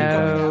They're just just keep going to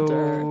going keep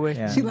after going.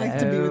 her. Yeah. She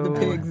likes to be with the No.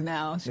 pigs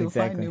now. She'll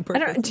find Exactly. new I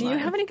purpose. don't, do you in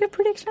have life. any good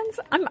predictions?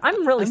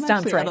 I'm really I'm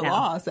stumped actually right at a now.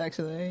 loss,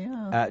 actually.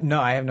 Yeah. No,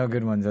 I have no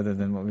good ones other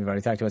than what we've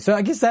already talked about. So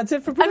I guess that's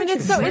it for I mean,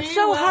 predictions. it's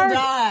so will hard.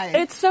 die.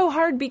 It's so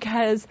hard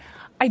because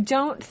I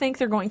don't think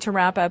they're going to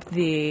wrap up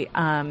the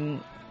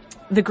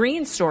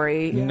Green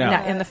story in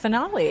the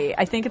finale.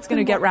 I think it's going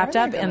to get wrapped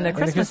up in the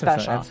Christmas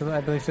special. Absolutely,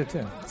 I believe so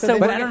too. So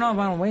but we're I don't know if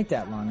I want to wait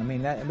that long. I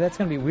mean, that's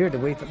going to be weird to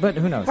wait. But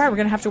who knows? Right, we're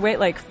going to have to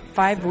wait like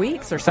 5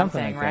 weeks or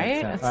something, like that,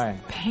 right? so, It's all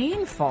right.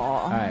 painful.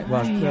 All right.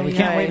 Well, we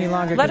can't wait any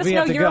longer. Let 'cause us we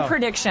know have to your go.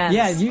 predictions.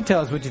 Yeah, you tell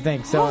us what you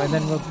think. So, and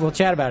then we'll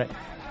chat about it.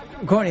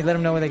 Courtney, let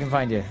them know where they can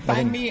find you.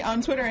 Find me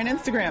on Twitter and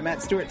Instagram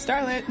at Stuart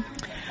Starlet.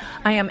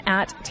 I am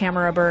at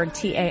Tamara Berg,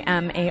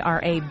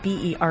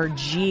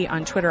 TamaraBerg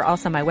on Twitter.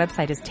 Also, my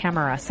website is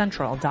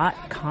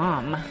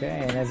tamaracentral.com. Okay,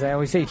 and as I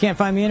always say, you can't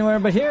find me anywhere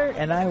but here,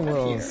 and I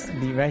will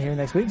be right here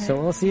next week. So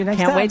we'll see you next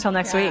time. Can't wait till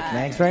next week.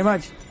 Thanks very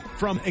much.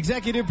 From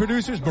executive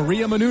producers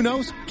Maria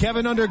Menounos,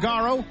 Kevin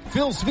Undergaro,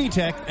 Phil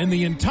Svitek, and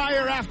the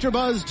entire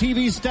AfterBuzz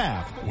TV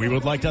staff, we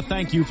would like to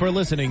thank you for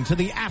listening to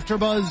the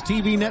AfterBuzz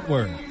TV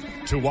network.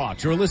 To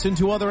watch or listen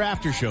to other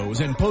after shows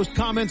and post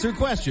comments or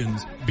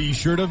questions, be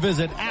sure to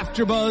visit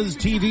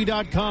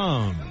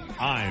AfterBuzzTV.com.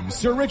 I'm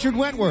Sir Richard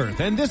Wentworth,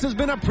 and this has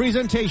been a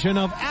presentation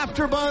of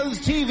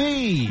AfterBuzz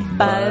TV.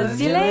 Buzz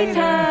you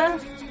later.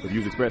 The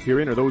views expressed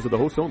herein are those of the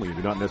hosts only and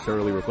do not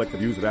necessarily reflect the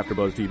views of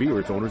AfterBuzz TV or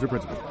its owners or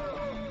principals.